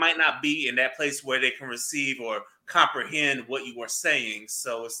 they dude. might not be in that place where they can receive or comprehend what you are saying.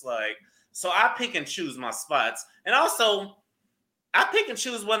 So it's like, so I pick and choose my spots, and also I pick and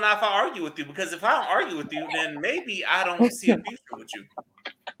choose whether or not if I argue with you, because if I don't argue with you, then maybe I don't see a future with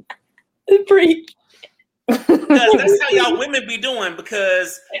you. Preach. Because that's how y'all women be doing.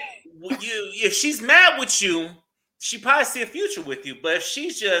 Because if she's mad with you, she probably see a future with you. But if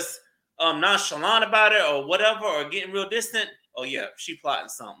she's just nonchalant about it or whatever, or getting real distant, oh yeah, she plotting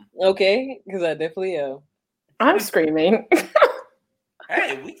something. Okay, because I definitely am. I'm screaming.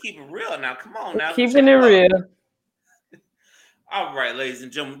 Hey, we keep it real now. Come on now. Keeping it real. All right, ladies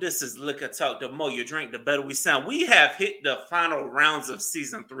and gentlemen, this is Liquor Talk. The more you drink, the better we sound. We have hit the final rounds of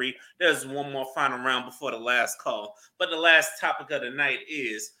season 3. There's one more final round before the last call. But the last topic of the night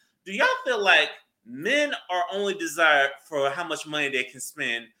is, do y'all feel like men are only desired for how much money they can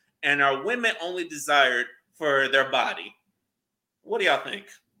spend, and are women only desired for their body? What do y'all think?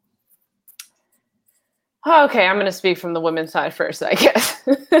 Okay, I'm going to speak from the women's side first, I guess.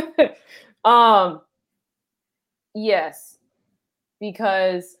 Yes.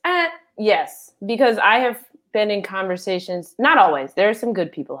 Because I have been in conversations, not always, there are some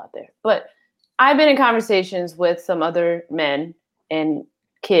good people out there, but I've been in conversations with some other men and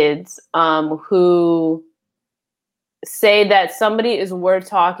kids who say that somebody is worth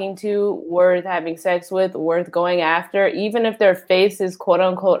talking to, worth having sex with, worth going after, even if their face is quote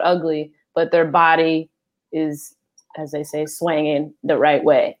unquote ugly, but their body is, as they say, swinging the right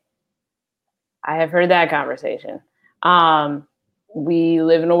way. I have heard that conversation. We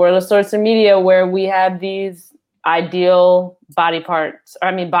live in a world of social media where we have these ideal body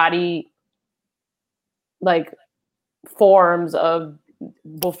like forms of,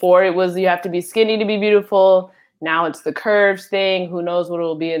 before it was you have to be skinny to be beautiful. Now it's the curves thing. Who knows what it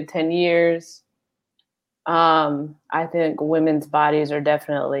will be in 10 years. I think women's bodies are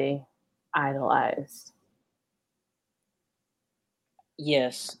definitely idolized.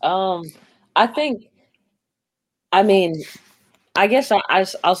 Yes. I guess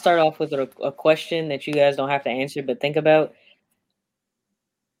I'll start off with a question that you guys don't have to answer, but think about.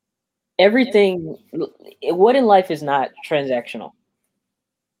 Everything, what in life is not transactional?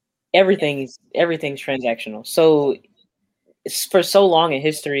 Everything's transactional. So for so long in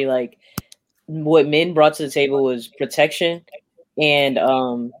history, like what men brought to the table was protection and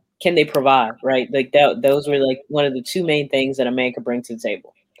can they provide, right? Like those were like one of the two main things that a man could bring to the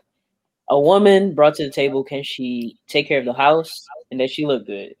table. A woman brought to the table, can she take care of the house and does she look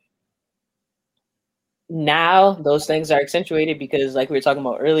good? Now those things are accentuated because, like we were talking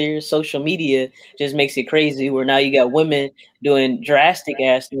about earlier, social media just makes it crazy where now you got women doing drastic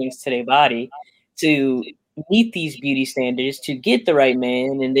ass things to their body to meet these beauty standards to get the right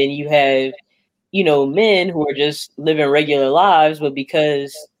man. And then you have, men who are just living regular lives, but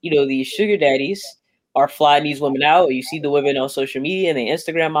because, these sugar daddies are flying these women out, or you see the women on social media and the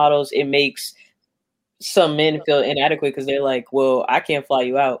Instagram models, it makes some men feel inadequate because they're like, well, I can't fly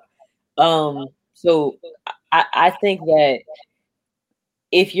you out. So I think that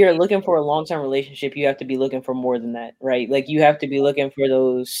if you're looking for a long-term relationship, you have to be looking for more than that, right? Like you have to be looking for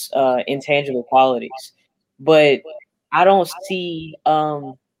those intangible qualities. But I don't see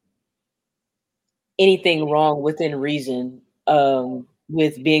anything wrong within reason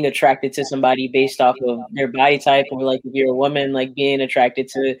with being attracted to somebody based off of their body type, or like if you're a woman, like being attracted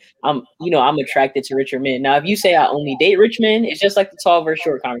to I'm attracted to richer men. Now if you say I only date rich men, it's just like the tall versus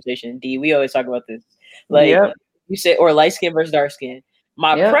short conversation. D, we always talk about this. Like you say, or light skin versus dark skin.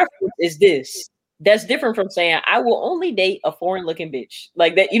 My preference is this. That's different from saying I will only date a foreign looking bitch.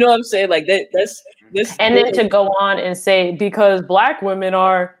 Like that, you know what I'm saying? Like that's this. And then to go on and say because black women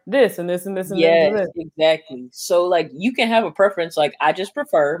are this and this and this and yes, this. Exactly. So like you can have a preference. Like I just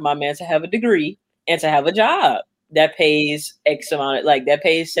prefer my man to have a degree and to have a job that pays X amount, like that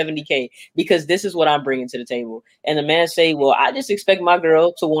pays 70K, because this is what I'm bringing to the table. And the man say, well, I just expect my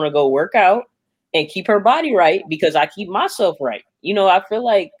girl to want to go work out and keep her body right because I keep myself right. I feel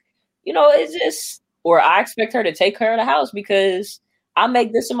like, it's just, or I expect her to take care of the house because I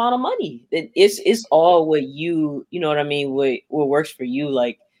make this amount of money. It's all what you know what I mean? What works for you.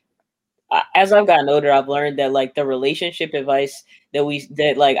 Like, as I've gotten older, I've learned that like the relationship advice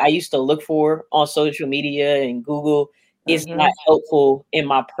that like I used to look for on social media and Google is not helpful in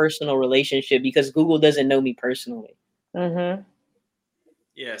my personal relationship because Google doesn't know me personally. Mm-hmm.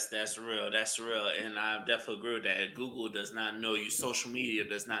 Yes, that's real. That's real. And I definitely agree with that. Google does not know you. Social media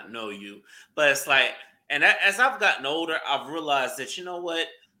does not know you. But it's like, and as I've gotten older, I've realized that, you know what?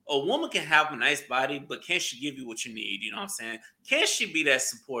 a woman can have a nice body, but can she give you what you need? You know what I'm saying? Can she be that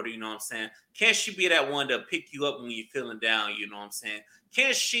supporter? You know what I'm saying? Can she be that one to pick you up when you're feeling down? You know what I'm saying?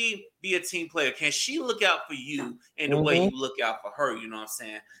 Can she be a team player? Can she look out for you in the way you look out for her? You know what I'm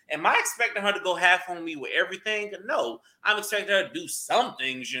saying? Am I expecting her to go half on me with everything? No, I'm expecting her to do some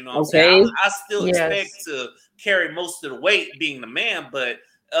things. You know what I'm saying? I still expect to carry most of the weight being the man, but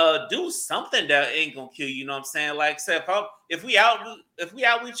do something that ain't gonna kill you. You know what I'm saying? Like, say if we out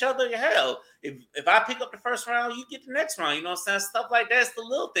with each other, hell, if I pick up the first round, you get the next round. You know what I'm saying? Stuff like that's the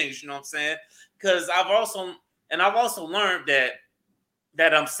little things. You know what I'm saying? Because I've also learned that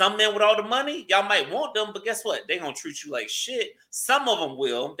some men with all the money, y'all might want them, but guess what? They're gonna treat you like shit. Some of them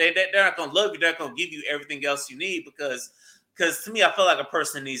will. They're not gonna love you. They're gonna give you everything else you need because to me, I feel like a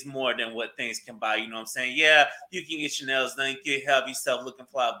person needs more than what things can buy. You know what I'm saying? Yeah, you can get your nails done, you can have yourself looking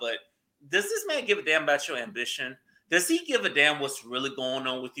fly, but does this man give a damn about your ambition? Does he give a damn what's really going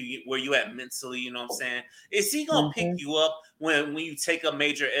on with you, where you at mentally? You know what I'm saying? Is he gonna pick you up when you take a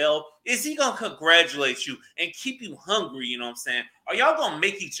major L? Is he gonna congratulate you and keep you hungry? You know what I'm saying? Are y'all gonna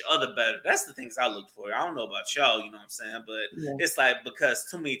make each other better? That's the things I look for. I don't know about y'all, you know what I'm saying? But it's like, because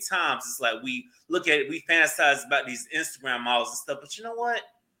too many times it's like we fantasize about these Instagram models and stuff. But you know what?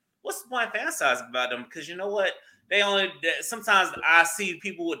 What's the point of fantasizing about them? Because you know what? Sometimes I see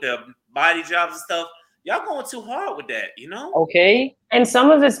people with their body jobs and stuff. Y'all going too hard with that, you know? Okay. And some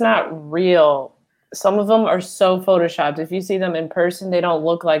of it's not real. Some of them are so photoshopped. If you see them in person, they don't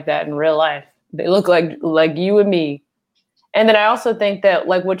look like that in real life. They look like you and me. And then I also think that,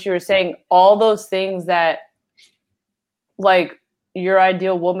 like what you were saying, all those things that like your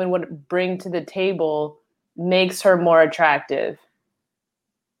ideal woman would bring to the table makes her more attractive.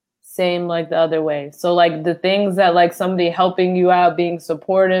 Same like the other way. So like the things that like somebody helping you out, being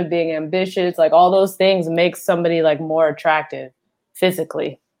supportive, being ambitious, like all those things make somebody like more attractive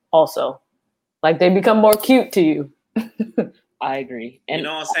physically also. Like they become more cute to you. I agree. And you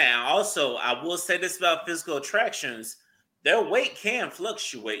know what I'm saying? Also, I will say this about physical attractions. Their weight can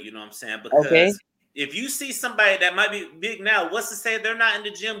fluctuate, you know what I'm saying? Because if you see somebody that might be big now, what's to say they're not in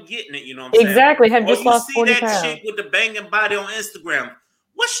the gym getting it, you know what I'm saying? Exactly. Have just lost 40 pounds. You see that chick with the banging body on Instagram.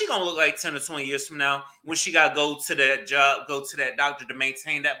 What's she gonna look like 10 or 20 years from now when she gotta go to that job, go to that doctor to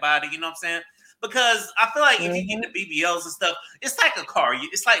maintain that body? You know what I'm saying? Because I feel like if you get the BBLs and stuff, it's like a car.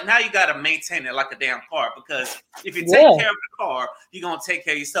 It's like now you gotta maintain it like a damn car. Because if you take care of the car, you're gonna take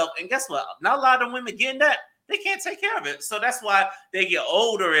care of yourself. And guess what? Not a lot of women getting that. They can't take care of it. So that's why they get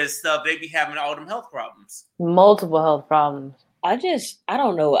older and stuff. They be having all them health problems. Multiple health problems. I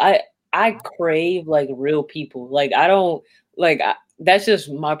don't know. I crave like real people. Like I don't like that's just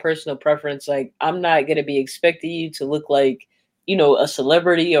my personal preference. Like I'm not gonna be expecting you to look like, you know, a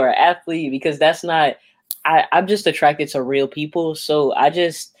celebrity or an athlete, because that's not. I'm just attracted to real people. So I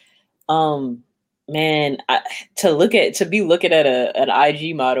just man, to be looking at an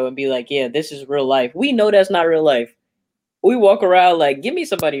IG model and be like, yeah, this is real life. We know that's not real life. We walk around like, give me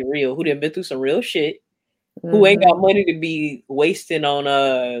somebody real who done been through some real shit, who ain't got money to be wasting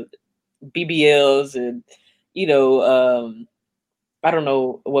on BBLs and, you know, I don't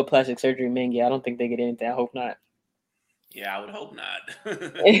know what plastic surgery men get. I don't think they get anything. I hope not. Yeah, I would hope not.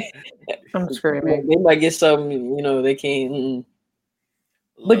 I'm screaming. They might get something, you know, they can't.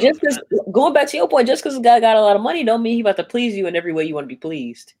 But just because, going back to your point, just because a guy got a lot of money don't mean he about to please you in every way you want to be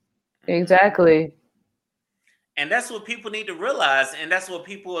pleased. Exactly. And that's what people need to realize. And that's what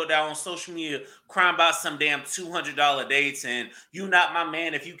people that are on social media crying about some damn $200 dates and you not my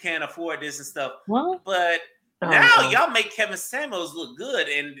man if you can't afford this and stuff. What? But now y'all make Kevin Samuels look good.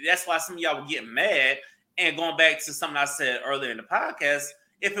 And that's why some of y'all were getting mad. And going back to something I said earlier in the podcast,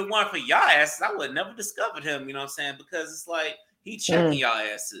 if it weren't for y'all asses, I would have never discovered him. You know what I'm saying? Because it's like, he checking y'all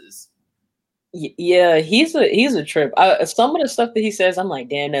asses. Yeah, he's a trip. Some of the stuff that he says, I'm like,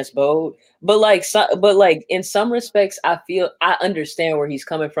 damn, that's bold. But like, in some respects, I understand where he's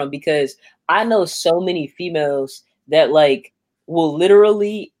coming from, because I know so many females that like will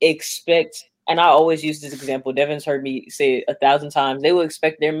literally expect. And I always use this example. Devin's heard me say it 1,000 times. They will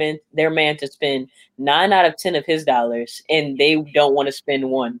expect their man to spend 9 out of 10 of his dollars, and they don't want to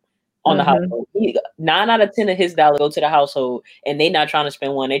spend one on the household. 9 out of 10 of his dollars go to the household, and they not trying to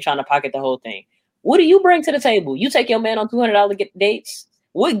spend one. They trying to pocket the whole thing. What do you bring to the table? You take your man on $200 dates?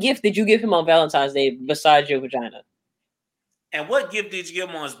 What gift did you give him on Valentine's Day besides your vagina? And what gift did you give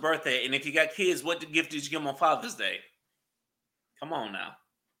him on his birthday? And if you got kids, what gift did you give him on Father's Day? Come on now.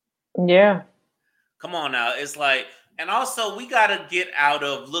 Yeah. Come on now. It's like, and also we got to get out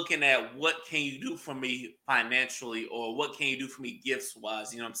of looking at what can you do for me financially or what can you do for me gifts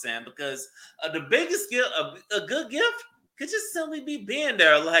wise. You know what I'm saying? Because the biggest gift, a good gift could just simply be being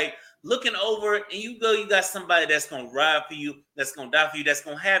there, like looking over, and you got somebody that's gonna ride for you, that's gonna die for you, that's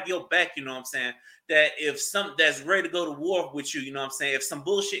gonna have your back. You know what I'm saying? That if some that's ready to go to war with you, you know what I'm saying? If some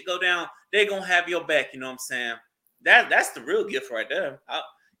bullshit go down, they're gonna have your back. You know what I'm saying? That's the real gift right there.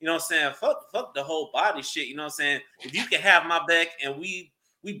 You know what I'm saying? Fuck the whole body shit. You know what I'm saying? If you can have my back and we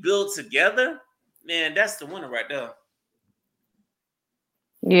build together, man, that's the winner right there.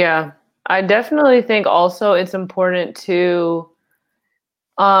 Yeah. I definitely think also it's important to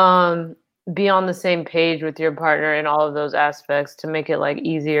be on the same page with your partner in all of those aspects to make it like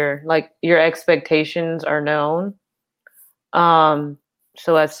easier. Like your expectations are known.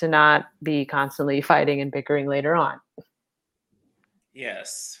 So as to not be constantly fighting and bickering later on.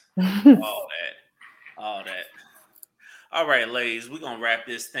 Yes. All that. All right, ladies, we're gonna wrap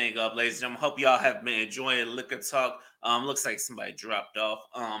this thing up, ladies and gentlemen. Hope y'all have been enjoying Liquor Talk. Looks like somebody dropped off.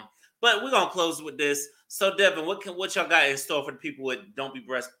 But we're gonna close with this. So, Devin, what y'all got in store for the people with Don't Be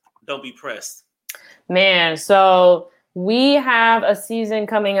Pressed? Man, so we have a season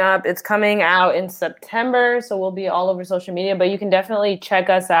coming up. It's coming out in September, so we'll be all over social media. But you can definitely check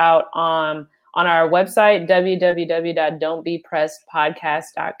us out on our website,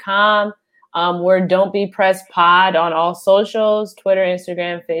 www.don'tbepressedpodcast.com. We're Don't Be Pressed Pod on all socials, Twitter,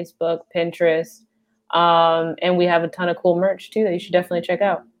 Instagram, Facebook, Pinterest. And we have a ton of cool merch too that you should definitely check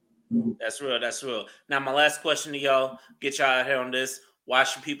out. That's real. Now, my last question to y'all, get y'all out here on this. Why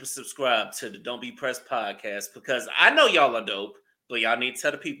should people subscribe to the Don't Be Pressed podcast? Because I know y'all are dope, but y'all need to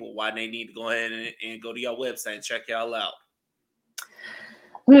tell the people why they need to go ahead and go to your website and check y'all out.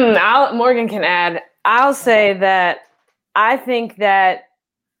 Morgan can add. I'll say that I think that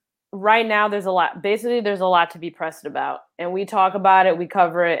right now there's a lot to be pressed about, and we talk about it, we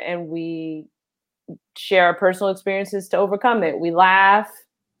cover it, and we share our personal experiences to overcome it. We laugh,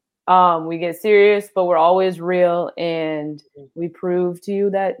 we get serious, but we're always real, and we prove to you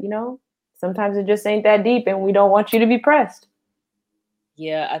that, you know, sometimes it just ain't that deep, and we don't want you to be pressed.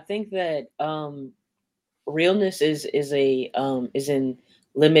 Yeah, I think that realness is in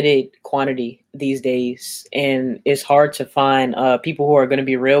limited quantity these days, and it's hard to find people who are going to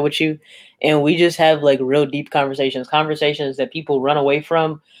be real with you. And we just have like real deep conversations that people run away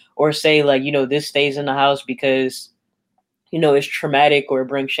from, or say like, you know, this stays in the house because, you know, it's traumatic or it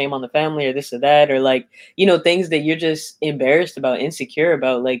brings shame on the family or this or that, or like, you know, things that you're just embarrassed about, insecure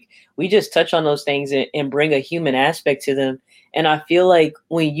about. Like, we just touch on those things and bring a human aspect to them. And I feel like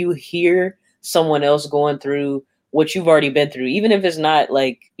when you hear someone else going through what you've already been through, even if it's not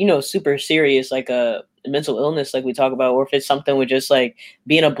like, you know, super serious, like a mental illness, like we talk about, or if it's something with just like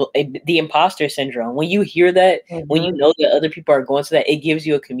being the imposter syndrome, when you hear that, when you know that other people are going through that, it gives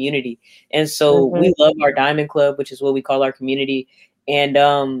you a community. And so we love our Diamond Club, which is what we call our community.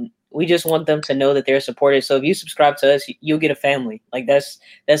 And we just want them to know that they're supported. So if you subscribe to us, you'll get a family. Like that's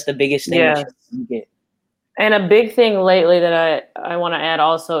the biggest thing that you get. And a big thing lately that I want to add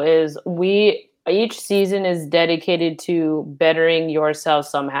also is each season is dedicated to bettering yourself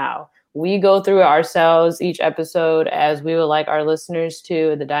somehow. We go through ourselves each episode, as we would like our listeners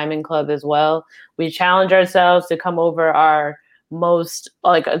to, the Diamond Club as well. We challenge ourselves to come over our most,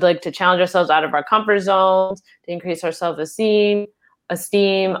 like to challenge ourselves out of our comfort zones, to increase our self-esteem,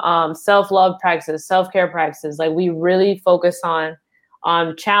 self-love practices, self-care practices. Like, we really focus on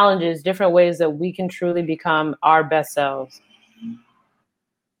challenges, different ways that we can truly become our best selves.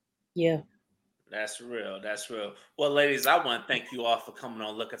 Yeah. That's real. Well, ladies, I want to thank you all for coming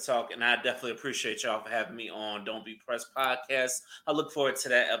on Liquor Talk, and I definitely appreciate y'all for having me on Don't Be Pressed podcast. I look forward to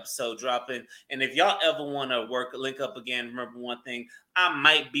that episode dropping. And if y'all ever want to link up again, remember one thing: I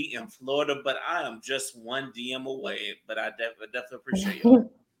might be in Florida, but I am just one DM away. But I definitely appreciate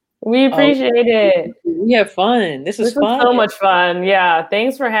y'all. We appreciate it. We have fun. This is fun. So much fun. Yeah.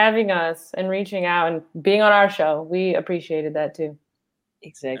 Thanks for having us and reaching out and being on our show. We appreciated that too.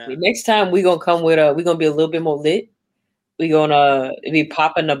 Exactly. Yeah. Next time we're gonna come with we're gonna be a little bit more lit. We're gonna be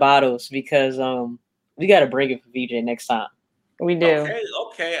popping the bottles because we gotta bring it for VJ next time. We do.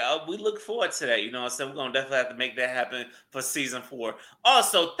 Okay. We look forward to that. You know what I'm saying? We're going to definitely have to make that happen for season 4.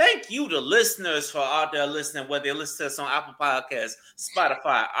 Also, thank you to listeners for out there listening, whether they listen to us on Apple Podcasts,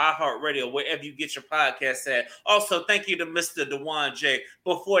 Spotify, iHeartRadio, wherever you get your podcasts at. Also, thank you to Mr. Dewan J.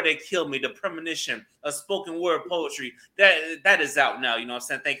 Before They Kill Me, the premonition of spoken word poetry. That is out now. You know what I'm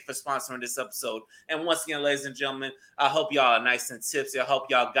saying? Thank you for sponsoring this episode. And once again, ladies and gentlemen, I hope y'all are nice and tipsy. I hope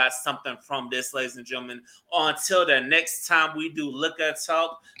y'all got something from this, ladies and gentlemen. Until the next time we do Liquor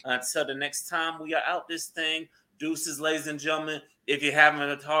Talk, until the next time we are out this thing, deuces, ladies and gentlemen. If you're having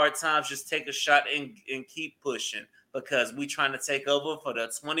a hard time, just take a shot and keep pushing. because we're trying to take over for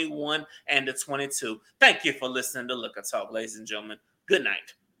the 21 and the 22. Thank you for listening to Liquor Talk, ladies and gentlemen. Good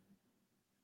night.